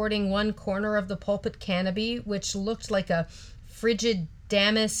supporting one corner of the pulpit canopy, which looked like a frigid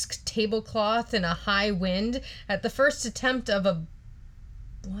damask tablecloth in a high wind, at the first attempt of a...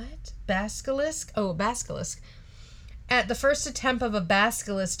 what? Basilisk? Oh, a basilisk. At the first attempt of a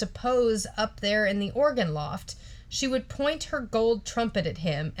basilisk to pose up there in the organ loft, she would point her gold trumpet at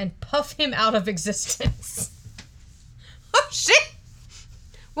him and puff him out of existence. Oh, shit!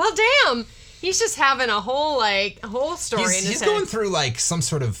 Well, damn! He's just having a whole story in his head. He's going through, some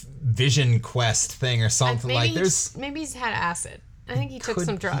sort of vision quest thing or something. Maybe he's had acid. I think he took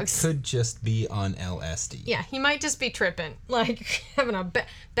some drugs. He could just be on LSD. Yeah, he might just be tripping. Having a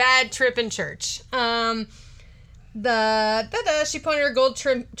bad trip in church. She pointed her gold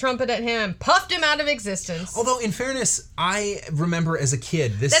trumpet at him and puffed him out of existence. Although, in fairness, I remember as a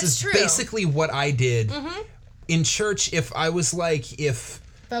kid, That's true. Basically what I did in church. If I was if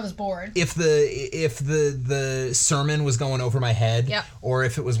I was bored. If the sermon was going over my head, or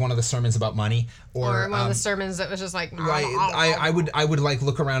if it was one of the sermons about money, or one of the sermons that was just right, I would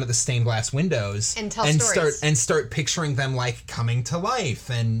look around at the stained glass windows and tell stories start picturing them coming to life,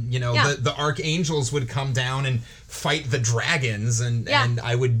 and the archangels would come down and fight the dragons, and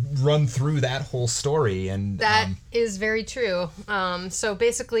I would run through that whole story, and that is very true. So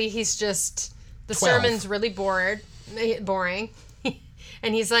basically, he's just the 12. sermon's really boring.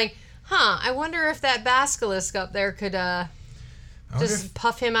 And he's like, I wonder if that basilisk up there could just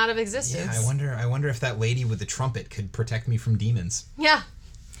puff him out of existence. Yeah, I wonder if that lady with the trumpet could protect me from demons. Yeah.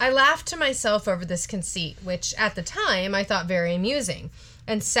 I laughed to myself over this conceit, which at the time I thought very amusing,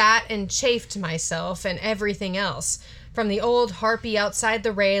 and sat and chafed myself and everything else, from the old harpy outside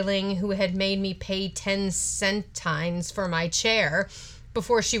the railing who had made me pay 10 centines for my chair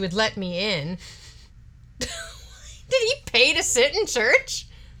before she would let me in. Did he pay to sit in church?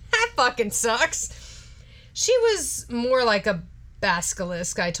 That fucking sucks. She was more like a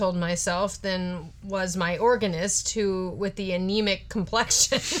basilisk, I told myself, than was my organist, who, with the anemic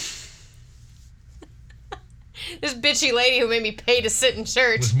complexion. This bitchy lady who made me pay to sit in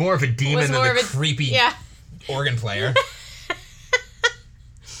church. Was more of a demon than a creepy organ player.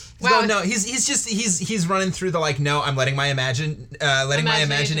 Wow. No, he's running through the like. No, I'm letting my my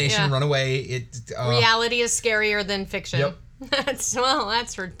imagination run away. Reality is scarier than fiction. Yep.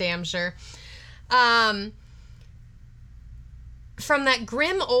 That's for damn sure. From that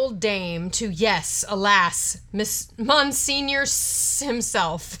grim old dame to, yes, alas, Miss Monsignor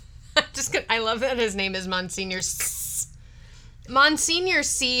himself. I love that his name is Monsignor Monsignor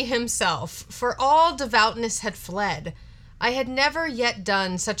C. himself. For all devoutness had fled. I had never yet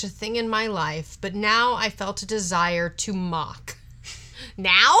done such a thing in my life, but now I felt a desire to mock.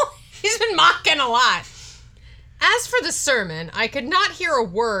 Now? He's been mocking a lot. As for the sermon, I could not hear a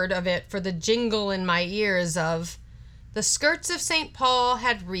word of it for the jingle in my ears of, the skirts of St. Paul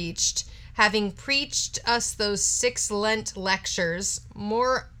had reached, having preached us those 6 Lent lectures,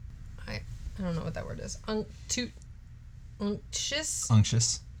 more, I don't know what that word is, unctuous?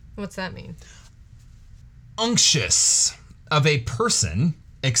 Unctuous. What's that mean? Unctuous, of a person,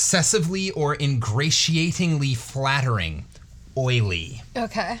 excessively or ingratiatingly flattering, oily.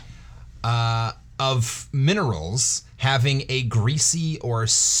 Okay. Of minerals, having a greasy or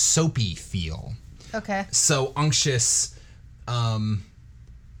soapy feel. Okay. So unctuous,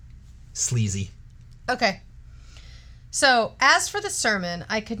 sleazy. Okay. So, as for the sermon,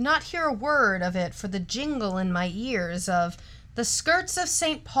 I could not hear a word of it for the jingle in my ears of, the skirts of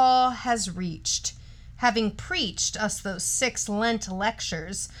St. Paul has reached, having preached us those 6 Lent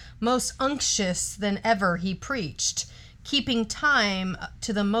lectures, most unctuous than ever he preached, keeping time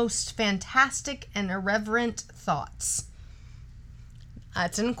to the most fantastic and irreverent thoughts.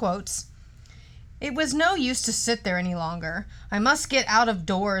 That's in quotes. It was no use to sit there any longer. I must get out of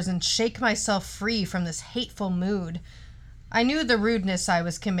doors and shake myself free from this hateful mood. I knew the rudeness I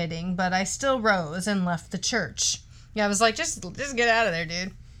was committing, but I still rose and left the church. Yeah, I was like, just get out of there,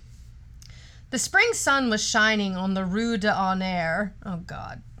 dude. The spring sun was shining on the Rue de Honneur. Oh,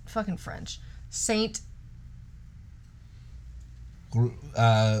 God. Fucking French. Rue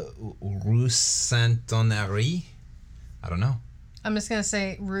Saint-Honoré? I don't know. I'm just going to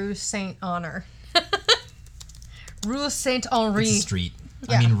say Rue Saint-Honor. Rue Saint-Henri. It's a street.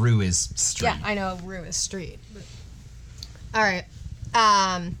 Yeah. I mean, Rue is street. Yeah, I know Rue is street. But... All right.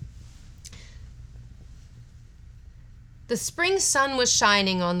 The spring sun was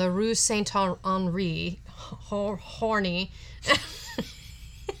shining on the Rue Saint-Henri. Horny.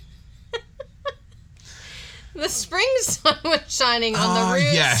 The spring sun was shining on the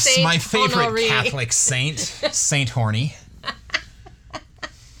Rue yes, Saint my favorite Honoré. Catholic saint, Saint Horny.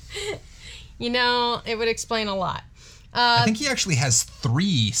 You know, it would explain a lot. I think he actually has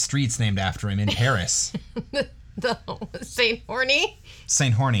 3 streets named after him in Paris. The Saint Horny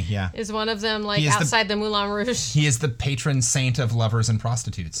Saint Horny, yeah. is one of them, like outside the Moulin Rouge. He is the patron saint of lovers and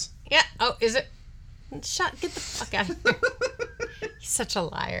prostitutes. Yeah. Oh, is it? Get the fuck out of here. He's such a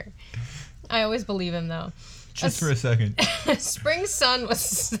liar. I always believe him, though. Just for a second. A spring sun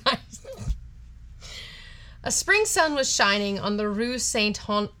was shining on the Rue Saint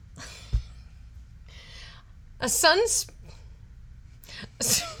Hon.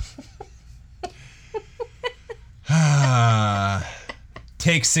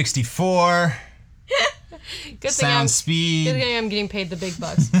 Take 64. Sound speed. Good thing I'm getting paid the big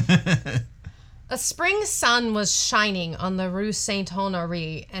bucks. A spring sun was shining on the Rue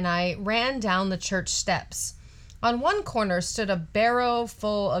Saint-Honoré, and I ran down the church steps. On one corner stood a barrow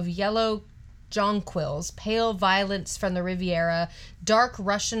full of yellow jonquils, pale violets from the Riviera, dark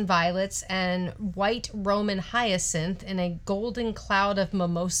Russian violets, and white Roman hyacinth in a golden cloud of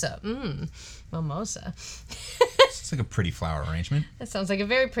mimosa. Mimosa. It's like a pretty flower arrangement. That sounds like a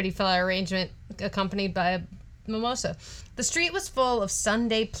very pretty flower arrangement accompanied by a mimosa. The street was full of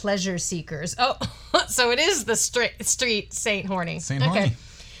Sunday pleasure seekers. Oh, so it is the street Saint Horny. Saint Horny.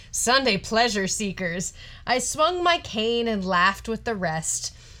 Sunday pleasure seekers. I swung my cane and laughed with the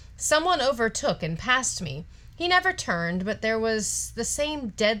rest. Someone overtook and passed me. He never turned, but there was the same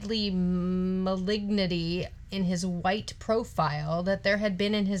deadly malignity in his white profile that there had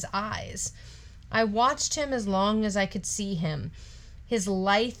been in his eyes. I watched him as long as I could see him. His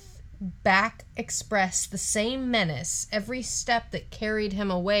lithe back expressed the same menace. Every step that carried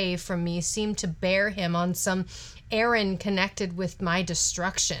him away from me seemed to bear him on some errand connected with my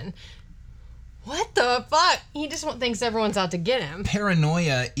destruction. What the fuck? He just thinks everyone's out to get him.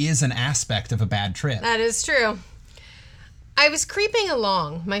 Paranoia is an aspect of a bad trip. That is true. I was creeping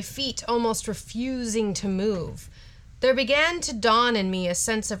along, my feet almost refusing to move. There began to dawn in me a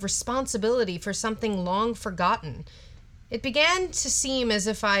sense of responsibility for something long forgotten. It began to seem as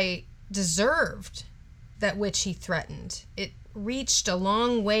if I deserved that which he threatened. It reached a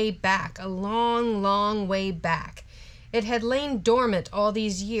long way back, a long, long way back. It had lain dormant all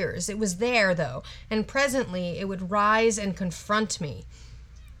these years. It was there, though, and presently it would rise and confront me.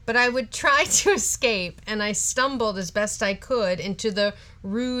 But I would try to escape, and I stumbled as best I could into the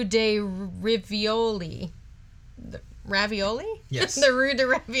Rue de Ravioli. Ravioli? Yes. The Rue de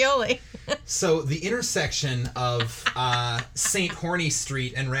Ravioli. So the intersection of St. Horny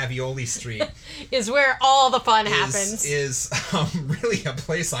Street and Ravioli Street is where all the fun happens. Is really a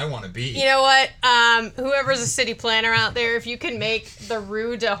place I want to be. You know what? Whoever's a city planner out there, if you can make the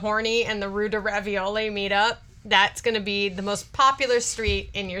Rue de Horny and the Rue de Ravioli meet up, that's going to be the most popular street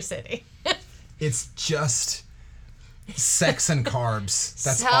in your city. It's just sex and carbs.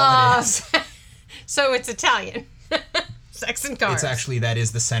 That's all it is. So it's Italian. Sex and carbs. It's actually, that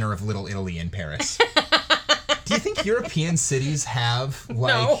is the center of Little Italy in Paris. Do you think European cities have,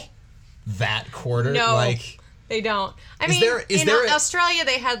 like, that quarter? No, like, they don't. I mean, in Australia,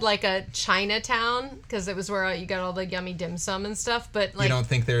 they had, like, a Chinatown, because it was where you got all the yummy dim sum and stuff, but, like... You don't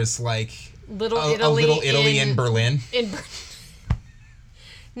think there's, like, Little a Little Italy in Berlin?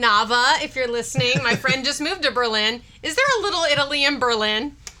 Nava, if you're listening, my friend just moved to Berlin. Is there a Little Italy in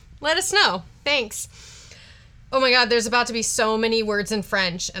Berlin? Let us know. Thanks. Oh my God, there's about to be so many words in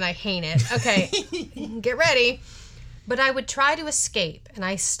French, and I hate it. Okay, get ready. But I would try to escape, and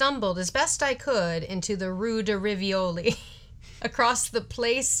I stumbled as best I could into the Rue de Ravioli, across the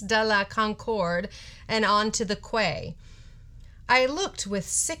Place de la Concorde, and onto the quay. I looked with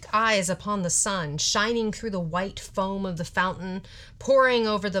sick eyes upon the sun, shining through the white foam of the fountain, pouring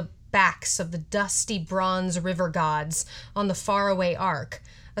over the backs of the dusty bronze river gods on the faraway arc,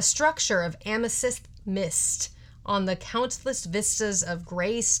 a structure of amethyst mist on the countless vistas of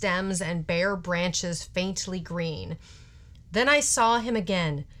gray stems and bare branches faintly green. Then I saw him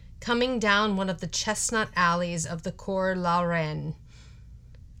again, coming down one of the chestnut alleys of the Cours la Reine.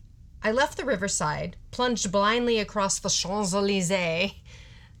 I left the riverside, plunged blindly across the Champs-Élysées.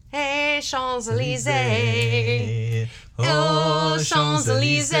 Hey, Champs-Élysées. Oh,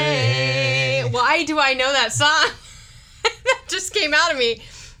 Champs-Élysées. Why do I know that song? That just came out of me.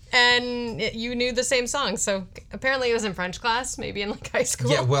 And you knew the same song, so apparently it was in French class, maybe in like high school.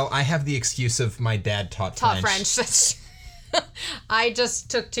 Yeah, well, I have the excuse of my dad taught French. I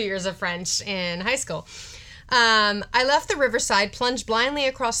just took 2 years of French in high school. I left the riverside, plunged blindly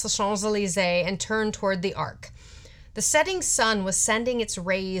across the Champs-Élysées, and turned toward the Arc. The setting sun was sending its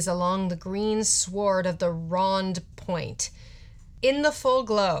rays along the green sward of the Ronde Point. In the full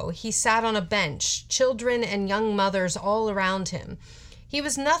glow, he sat on a bench, children and young mothers all around him. He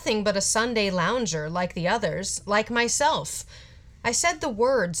was nothing but a Sunday lounger, like the others, like myself. I said the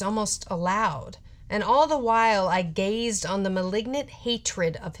words almost aloud, and all the while I gazed on the malignant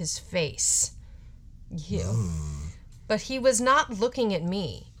hatred of his face. But he was not looking at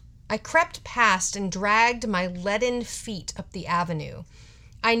me. I crept past and dragged my leaden feet up the avenue.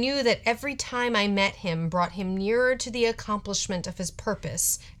 I knew that every time I met him brought him nearer to the accomplishment of his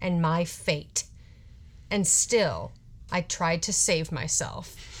purpose and my fate. And still, I tried to save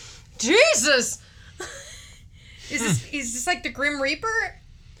myself. Jesus! Is this like the Grim Reaper?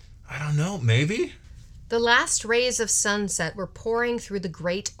 I don't know, maybe? The last rays of sunset were pouring through the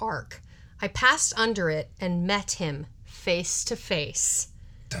great arc. I passed under it and met him face to face.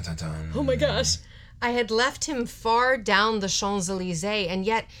 Dun, dun, dun. Oh my gosh. I had left him far down the Champs-Élysées, and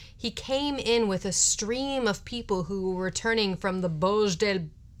yet he came in with a stream of people who were returning from the Bauge del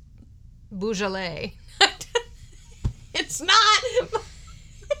Beaujolais. It's not.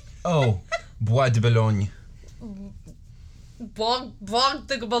 Oh, Bois de Boulogne. Bois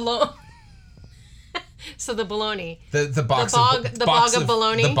de Boulogne. So the bologna. The box bog of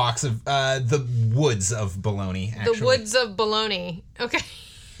bologna. The box of the woods of bologna. Actually. The woods of bologna. Okay.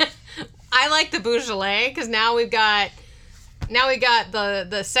 I like the Beaujolais because now we got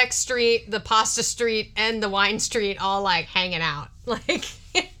the sex street, the pasta street, and the wine street all like hanging out. Like,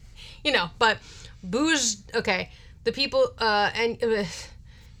 you know, but okay. The people, God damn it.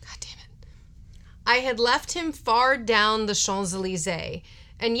 I had left him far down the Champs-Élysées,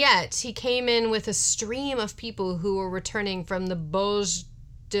 and yet he came in with a stream of people who were returning from the Bauge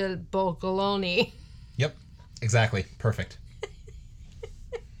de Boulogne. Yep, exactly. Perfect.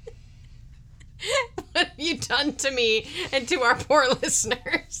 What have you done to me and to our poor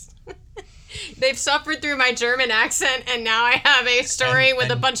listeners? They've suffered through my German accent, and now I have a story with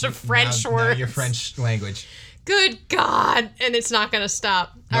a bunch of French words. Now your French language. Good God. And it's not going to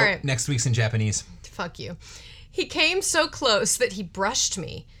stop. Nope, all right. Next week's in Japanese. Fuck you. He came so close that he brushed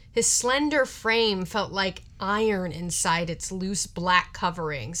me. His slender frame felt like iron inside its loose black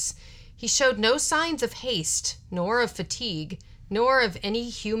coverings. He showed no signs of haste, nor of fatigue, nor of any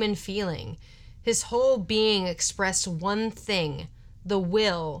human feeling. His whole being expressed one thing, the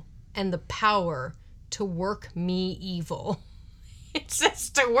will and the power to work me evil. It says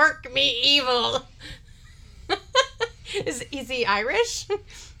to work me evil. Is he Irish?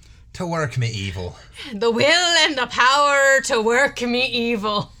 To work me evil. The will and the power to work me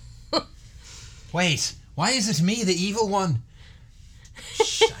evil. Wait, why is it me, the evil one?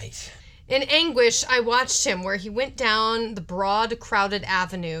 Shite. In anguish, I watched him where he went down the broad, crowded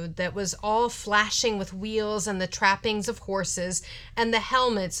avenue that was all flashing with wheels and the trappings of horses and the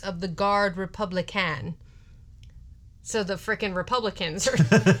helmets of the Garde Republicaine. So the frickin' Republicans are...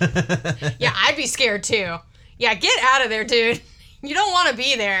 Yeah, I'd be scared too. Yeah, get out of there, dude. You don't want to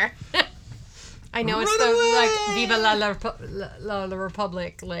be there. I know it's the, Viva la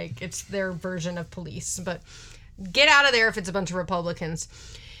Republic, like, it's their version of police, but get out of there if it's a bunch of Republicans.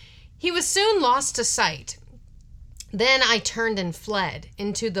 He was soon lost to sight. Then I turned and fled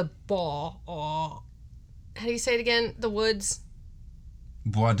into the bois. Oh, how do you say it again? The woods?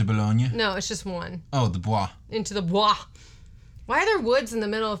 Bois de Boulogne? No, it's just one. Oh, the bois. Into the bois. Why are there woods in the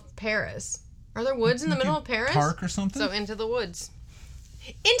middle of Paris? Are there woods in the middle of Paris? Park or something? So into the woods.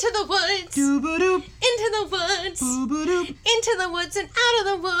 Into the woods. Doo-ba-doop. Into the woods. Boo-ba-doop. Into the woods and out of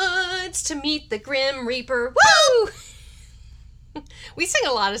the woods to meet the Grim Reaper. Woo! We sing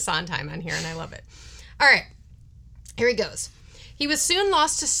a lot of Sondheim on here, and I love it. All right, here he goes. He was soon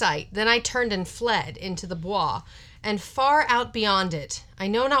lost to sight. Then I turned and fled into the bois, and far out beyond it. I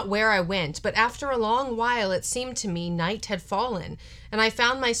know not where I went, but after a long while it seemed to me night had fallen, and I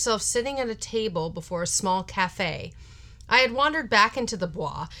found myself sitting at a table before a small cafe. I had wandered back into the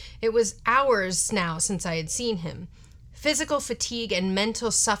bois. It was hours now since I had seen him. Physical fatigue and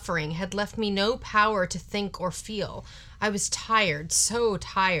mental suffering had left me no power to think or feel. I was tired, so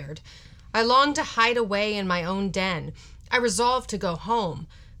tired. I longed to hide away in my own den. I resolved to go home,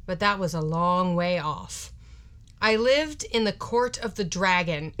 but that was a long way off. I lived in the Court of the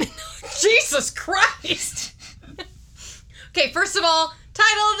Dragon. Jesus Christ! Okay, first of all,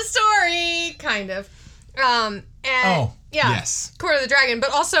 title of the story, kind of. Yes. Court of the Dragon,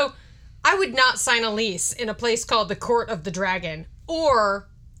 but also, I would not sign a lease in a place called the Court of the Dragon, or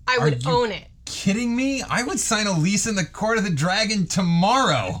I would own it. Kidding me? I would sign a lease in the Court of the Dragon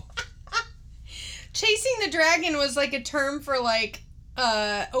tomorrow. Chasing the dragon was like a term for like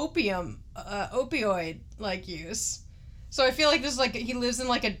opioid like use. So I feel like this is like he lives in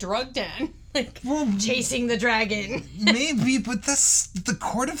like a drug den, like chasing the dragon. Maybe, but that's the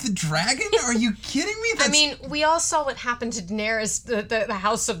Court of the Dragon? Are you kidding me? I mean, we all saw what happened to Daenerys, the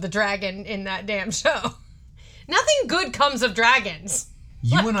House of the Dragon, in that damn show. Nothing good comes of dragons.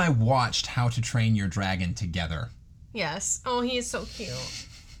 You and I watched How to Train Your Dragon together. Yes. Oh, he is so cute.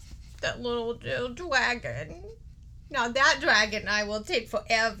 That little dragon. Now that dragon I will take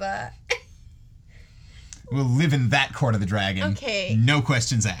forever. We'll live in that Court of the Dragon. Okay. No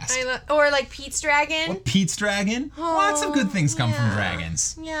questions asked. Or like Pete's dragon. Pete's dragon? Oh, lots of good things come from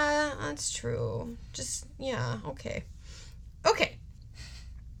dragons. Yeah, that's true. Okay. Okay.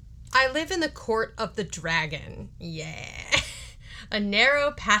 I live in the Court of the Dragon. Yeah. A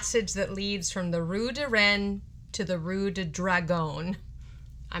narrow passage that leads from the Rue de Rennes to the Rue de Dragon.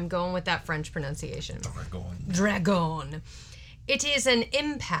 I'm going with that French pronunciation. Dragon. It is an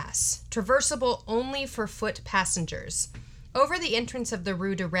impasse, traversable only for foot passengers. Over the entrance of the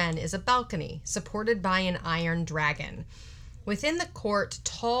Rue de Rennes is a balcony, supported by an iron dragon. Within the court,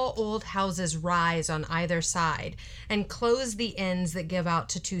 tall old houses rise on either side and close the ends that give out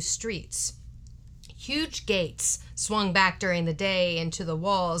to two streets. Huge gates, swung back during the day into the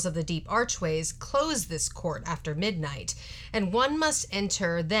walls of the deep archways, close this court after midnight, and one must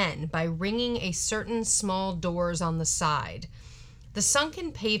enter then by ringing a certain small doors on the side. The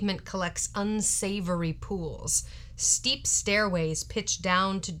sunken pavement collects unsavory pools. Steep stairways pitch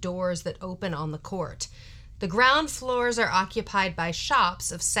down to doors that open on the court. The ground floors are occupied by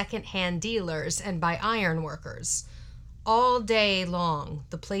shops of second-hand dealers and by ironworkers. All day long,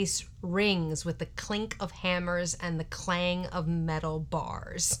 the place rings with the clink of hammers and the clang of metal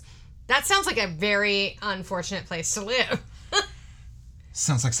bars. That sounds like a very unfortunate place to live.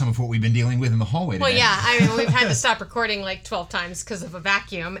 Sounds like some of what we've been dealing with in the hallway today. Well, yeah, I mean, we've had to stop recording like 12 times because of a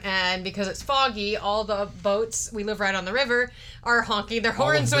vacuum, and because it's foggy, all the boats, we live right on the river, are honking their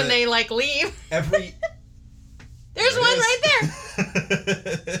horns when they, like, leave. There's one right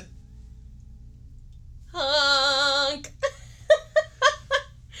there. Honk.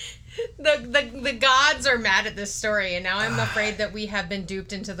 The gods are mad at this story, and now I'm afraid that we have been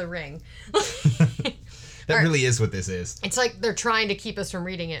duped into the ring. That really is what this is. It's like they're trying to keep us from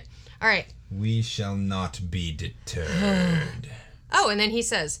reading it. All right. We shall not be deterred. Oh, and then he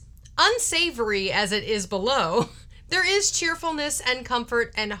says, Unsavory as it is below, there is cheerfulness and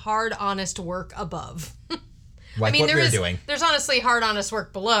comfort and hard, honest work above. Like what we're doing. There's honestly hard, honest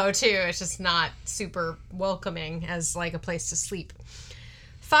work below, too. It's just not super welcoming as, like, a place to sleep.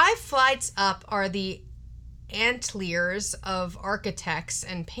 5 flights up are the ateliers of architects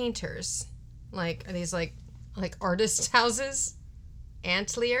and painters. Like, are these, like artist houses?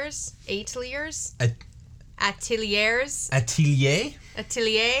 Ateliers? Ateliers? Ateliers? Atelier?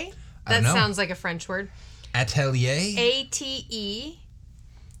 Atelier? I don't That know. sounds like a French word. Atelier? A-T-E.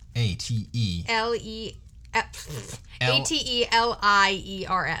 A-T-E. L-E... A-T-E-L-I-E-R-S.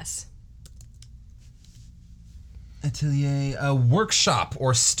 Atelier, a workshop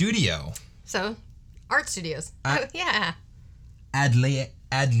or studio. So, art studios. Yeah. Atelier.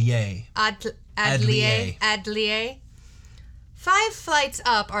 Atelier. Atelier. Atelier. 5 flights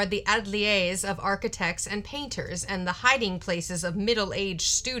up are the ateliers of architects and painters and the hiding places of middle-aged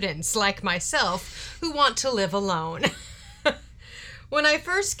students like myself who want to live alone. When I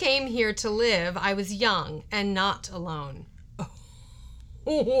first came here to live, I was young and not alone.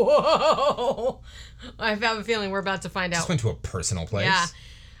 Whoa! I have a feeling we're about to find out. Just went to a personal place. Yeah.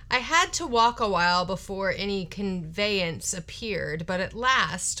 I had to walk a while before any conveyance appeared, but at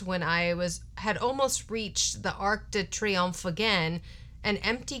last, when I had almost reached the Arc de Triomphe again, an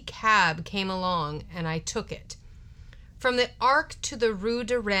empty cab came along, and I took it. From the Arc to the Rue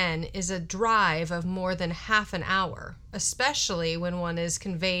de Rennes is a drive of more than half an hour, especially when one is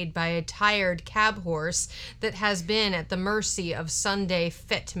conveyed by a tired cab horse that has been at the mercy of Sunday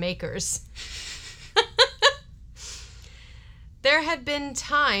fete makers. There had been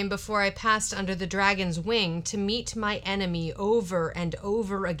time before I passed under the dragon's wing to meet my enemy over and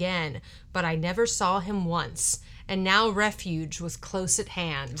over again, but I never saw him once, and now refuge was close at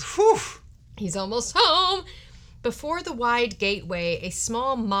hand. Whew. He's almost home. Before the wide gateway, a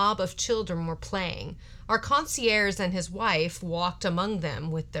small mob of children were playing. Our concierge and his wife walked among them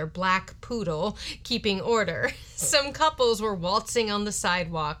with their black poodle, keeping order. Some couples were waltzing on the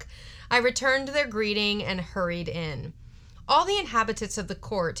sidewalk. I returned their greeting and hurried in. All the inhabitants of the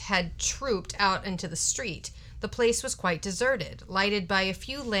court had trooped out into the street. The place was quite deserted, lighted by a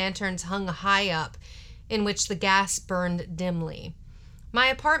few lanterns hung high up, in which the gas burned dimly. My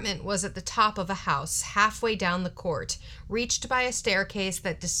apartment was at the top of a house, halfway down the court, reached by a staircase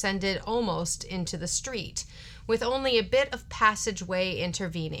that descended almost into the street, with only a bit of passageway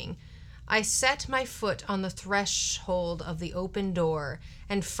intervening. I set my foot on the threshold of the open door,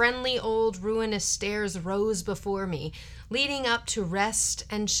 and friendly old ruinous stairs rose before me, leading up to rest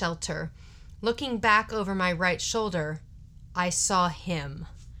and shelter. Looking back over my right shoulder, I saw him,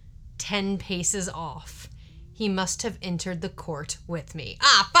 10 paces off. He must have entered the court with me.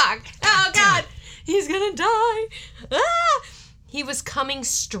 Ah, fuck! Oh, God! He's gonna die! Ah! He was coming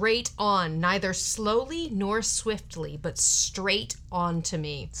straight on, neither slowly nor swiftly, but straight on to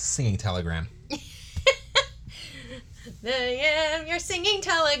me. Singing telegram. Your singing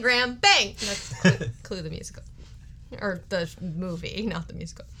telegram. Bang! That's Clue the musical. Or the movie, not the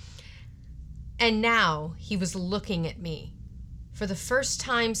musical. And now he was looking at me. For the first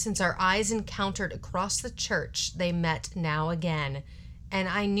time since our eyes encountered across the church, they met now again, and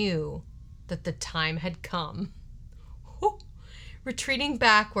I knew that the time had come. Whew. Retreating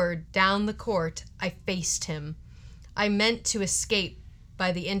backward down the court, I faced him. I meant to escape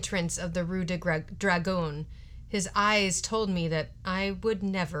by the entrance of the Rue de Dragon. His eyes told me that I would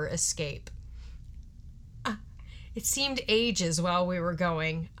never escape. It seemed ages while we were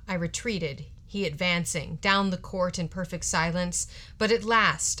going. I retreated, he advancing, down the court in perfect silence, but at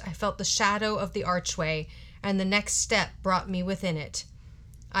last I felt the shadow of the archway, and the next step brought me within it.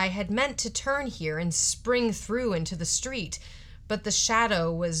 I had meant to turn here and spring through into the street, but the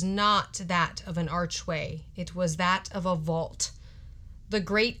shadow was not that of an archway. It was that of a vault. The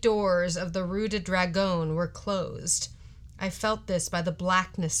great doors of the Rue de Dragon were closed. I felt this by the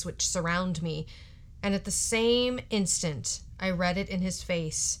blackness which surrounded me, and at the same instant I read it in his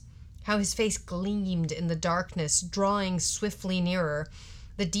face, how his face gleamed in the darkness, drawing swiftly nearer.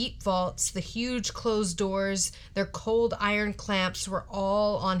 The deep vaults, the huge closed doors, their cold iron clamps were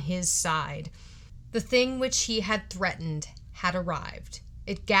all on his side. The thing which he had threatened had arrived.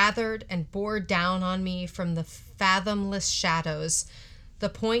 It gathered and bore down on me from the fathomless shadows. The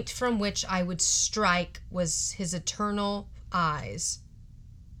point from which I would strike was his eternal eyes.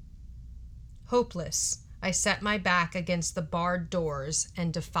 Hopeless, I set my back against the barred doors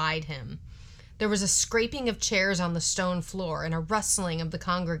and defied him. There was a scraping of chairs on the stone floor, and a rustling of the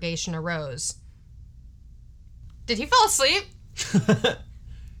congregation arose. Did he fall asleep? It's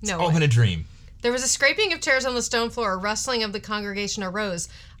No all way. been a dream. There was a scraping of chairs on the stone floor. A rustling of the congregation arose.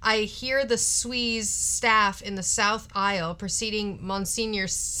 I hear the Suisse staff in the south aisle preceding Monsignor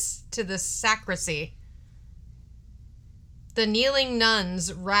to the sacristy. The kneeling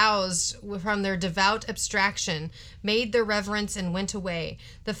nuns, roused from their devout abstraction, made their reverence and went away.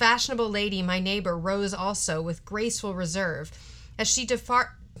 The fashionable lady, my neighbor, rose also with graceful reserve. As she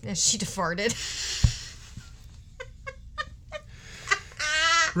departed.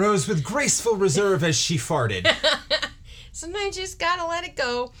 Rose with graceful reserve as she farted. Sometimes you just gotta let it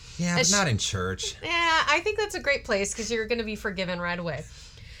go. Yeah, but not in church. Yeah, I think that's a great place because you're gonna be forgiven right away.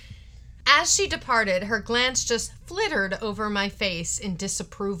 As she departed, her glance just flittered over my face in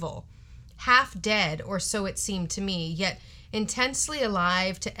disapproval. Half dead, or so it seemed to me, yet intensely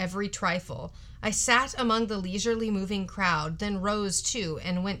alive to every trifle. I sat among the leisurely moving crowd, then rose too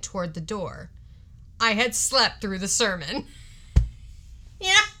and went toward the door. I had slept through the sermon.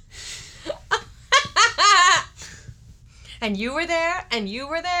 Yeah. And you were there, and you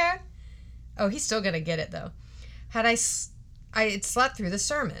were there. Oh, he's still gonna get it, though. I had slept through the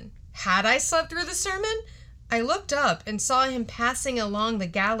sermon. Had I slept through the sermon? I looked up and saw him passing along the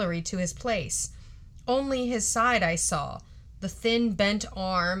gallery to his place. Only his side I saw, the thin bent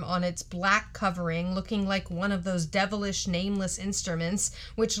arm on its black covering looking like one of those devilish nameless instruments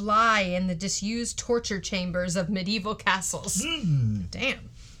which lie in the disused torture chambers of medieval castles. Damn.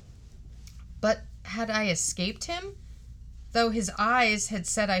 But had I escaped him? Though his eyes had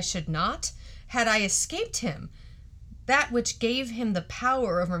said I should not, had I escaped him? That which gave him the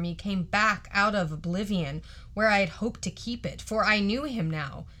power over me came back out of oblivion, where I had hoped to keep it, for I knew him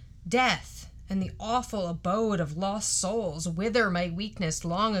now. Death, and the awful abode of lost souls, whither my weakness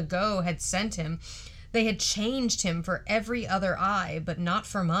long ago had sent him. They had changed him for every other eye, but not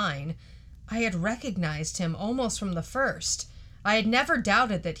for mine. I had recognized him almost from the first. I had never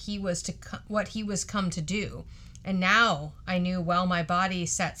doubted that he was what he was come to do. And now I knew while my body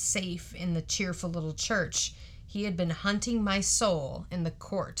sat safe in the cheerful little church, he had been hunting my soul in the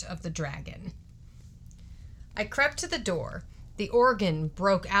court of the dragon. I crept to the door. The organ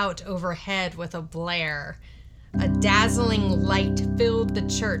broke out overhead with a blare. A dazzling light filled the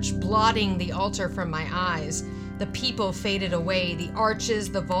church, blotting the altar from my eyes. The people faded away. The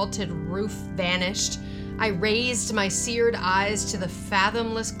arches, the vaulted roof vanished. I raised my seared eyes to the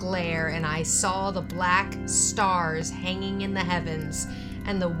fathomless glare, and I saw the black stars hanging in the heavens,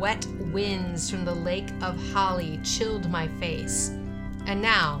 and the wet winds from the lake of Hali chilled my face. And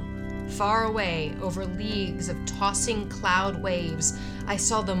now, far away, over leagues of tossing cloud waves, I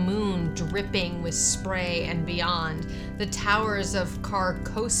saw the moon dripping with spray, and beyond, the towers of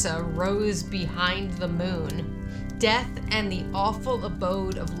Carcosa rose behind the moon. Death and the awful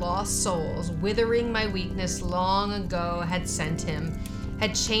abode of lost souls, withering my weakness long ago, had sent him,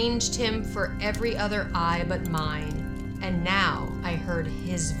 had changed him for every other eye but mine. And now I heard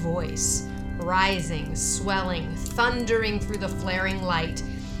his voice, rising, swelling, thundering through the flaring light.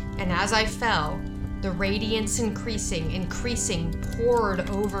 And as I fell, the radiance increasing, poured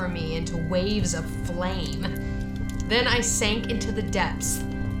over me into waves of flame. Then I sank into the depths,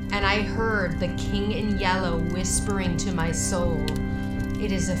 and I heard the King in Yellow whispering to my soul,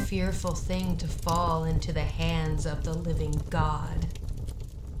 "It is a fearful thing to fall into the hands of the living God."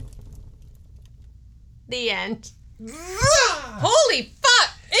 The end. Holy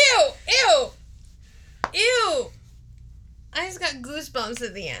fuck! Ew! Ew! Ew! I just got goosebumps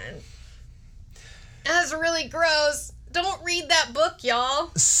at the end. That's really gross. Don't read that book,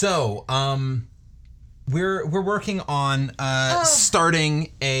 y'all. So, we're working on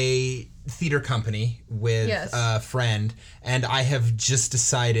starting a theater company with a friend, and I have just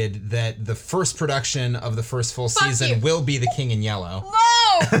decided that the first production of the first full season will be The King in Yellow.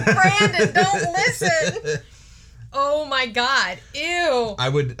 No! Brandon, don't listen! Oh my god. Ew. I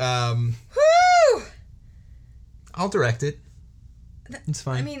would, Whew! I'll direct it. It's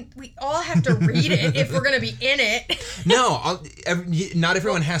fine. I mean, we all have to read it if we're going to be in it. No, not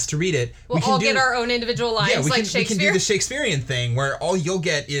everyone has to read it. We'll all get our own individual lines, like Shakespeare. We can do the Shakespearean thing where all you'll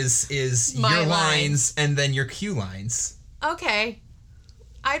get is your lines and then your cue lines. Okay.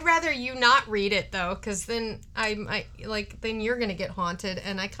 I'd rather you not read it, though, because then then you're going to get haunted,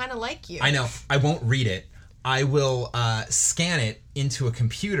 and I kind of like you. I know. I won't read it. I will scan it into a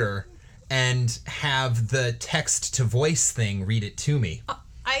computer and have the text-to-voice thing read it to me.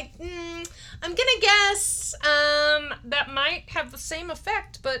 I'm gonna guess that might have the same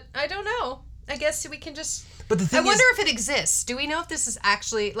effect, but I don't know. I guess we can just... But the thing I wonder if it exists. Do we know if this is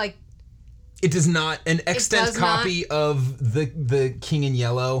actually, like... It does not. An extant copy of the King in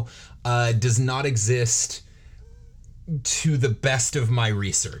Yellow does not exist to the best of my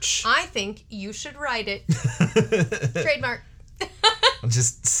research. I think you should write it. Trademark. I'll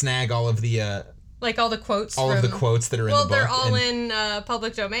just snag all of the Like all the quotes. of the quotes that are in the book. Well, they're all in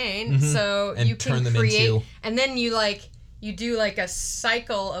public domain, so And you can turn them create, into- and then you do like a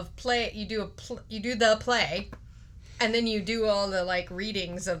cycle of play. You do the play, and then you do all the like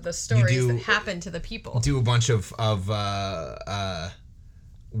readings of the stories that happen to the people. Do a bunch of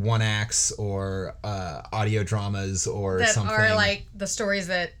one acts or audio dramas or that something. are like the stories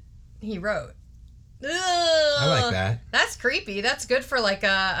that he wrote. Ugh. I like that. That's creepy. That's good for like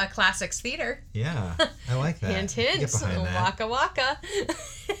a classics theater. Yeah, I like that. Hint, hint. Get behind that. Waka waka.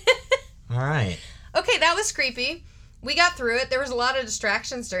 All right. Okay, that was creepy. We got through it. There was a lot of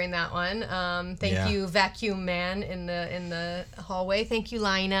distractions during that one. Thank you, Vacuum Man in the hallway. Thank you,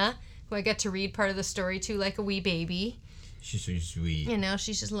 Lina, who I got to read part of the story to like a wee baby. She's so sweet. And now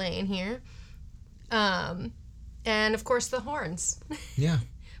she's just laying here. And of course the horns. Yeah.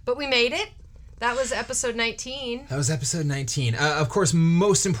 But we made it. That was episode 19. That was episode 19. Of course,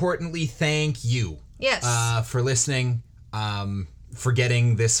 most importantly, thank you. Yes. For listening, for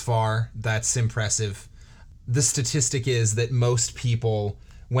getting this far. That's impressive. The statistic is that most people,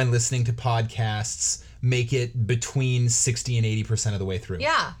 when listening to podcasts, make it between 60 and 80% of the way through.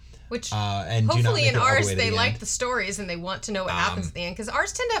 Yeah. Which and do not hopefully make in it all the ours way to they the like end. the stories and they want to know what happens at the end, because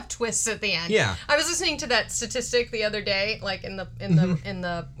ours tend to have twists at the end. Yeah. I was listening to that statistic the other day, like in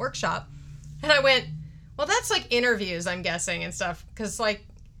the workshop, and I went, well, that's like interviews, I'm guessing, and stuff, because like,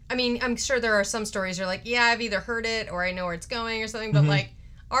 I mean, I'm sure there are some stories you're like, yeah, I've either heard it or I know where it's going or something, but like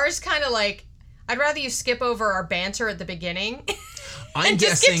ours kind of like, I'd rather you skip over our banter at the beginning. I'm and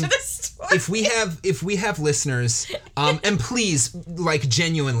just guessing get to the story. if we have listeners, and please, like,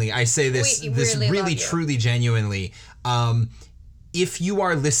 genuinely, I say this We this really really love you. truly genuinely, if you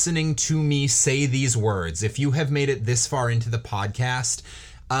are listening to me say these words, if you have made it this far into the podcast,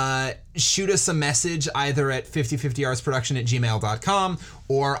 shoot us a message either at 5050artsproduction@gmail.com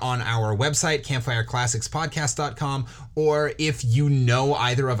or on our website, campfireclassicspodcast.com, or if you know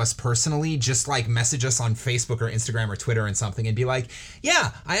either of us personally, just like message us on Facebook or Instagram or Twitter and something and be like,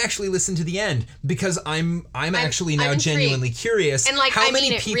 yeah, I actually listened to the end because I'm actually now I'm intrigued. genuinely curious. And, like, I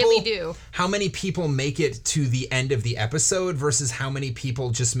mean it, really do. How many people make it to the end of the episode versus how many people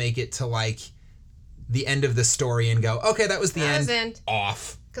just make it to like the end of the story and go, okay, that was the end.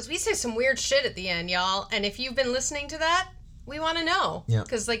 Off. Because we say some weird shit at the end, y'all. And if you've been listening to that, we want to know. Yeah.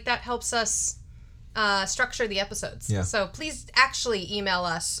 Because like that helps us structure the episodes. Yeah. So please actually email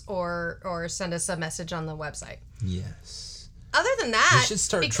us or send us a message on the website. Yes. Other than that, We should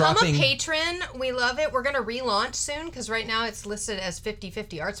start become dropping- a patron. We love it. We're going to relaunch soon because right now it's listed as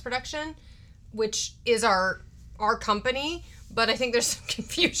 50/50 Arts Production, which is our company. But I think there's some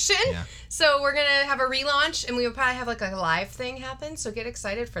confusion. Yeah. So we're going to have a relaunch, and we will probably have like a live thing happen. So get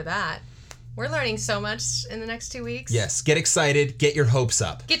excited for that. We're learning so much in the next 2 weeks. Yes. Get excited. Get your hopes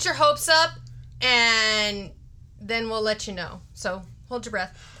up. Get your hopes up, and then we'll let you know. So hold your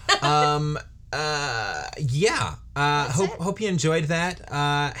breath. Yeah. Hope you enjoyed that.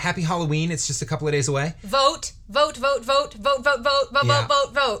 Happy Halloween. It's just a couple of days away. Vote, vote, vote, vote, vote, vote, vote, vote, Yeah.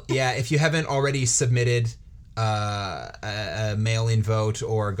 vote, vote. Yeah. If you haven't already submitted a mail-in vote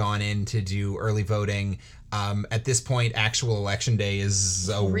or gone in to do early voting, at this point, actual election day is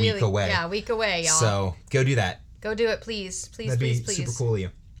a week away. Yeah, a week away, y'all. So go do that. Go do it, please. Please, That'd please, be please. super cool of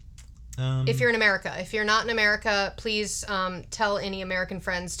you. If you're in America. If you're not in America, please tell any American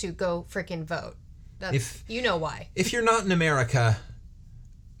friends to go freaking vote. That's, you know why. If you're not in America,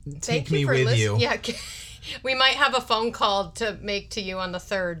 take me with you. Yeah, we might have a phone call to make to you on the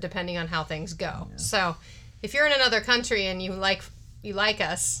 3rd, depending on how things go. Yeah. So, if you're in another country and you like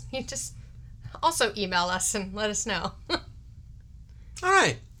us, you just also email us and let us know. All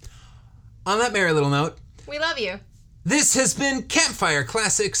right. On that merry little note, we love you. This has been Campfire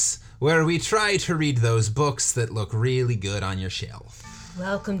Classics, where we try to read those books that look really good on your shelf.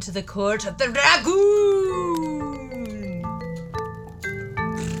 Welcome to the court of the Dragoon.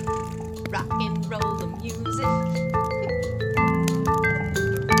 Rock and roll the music.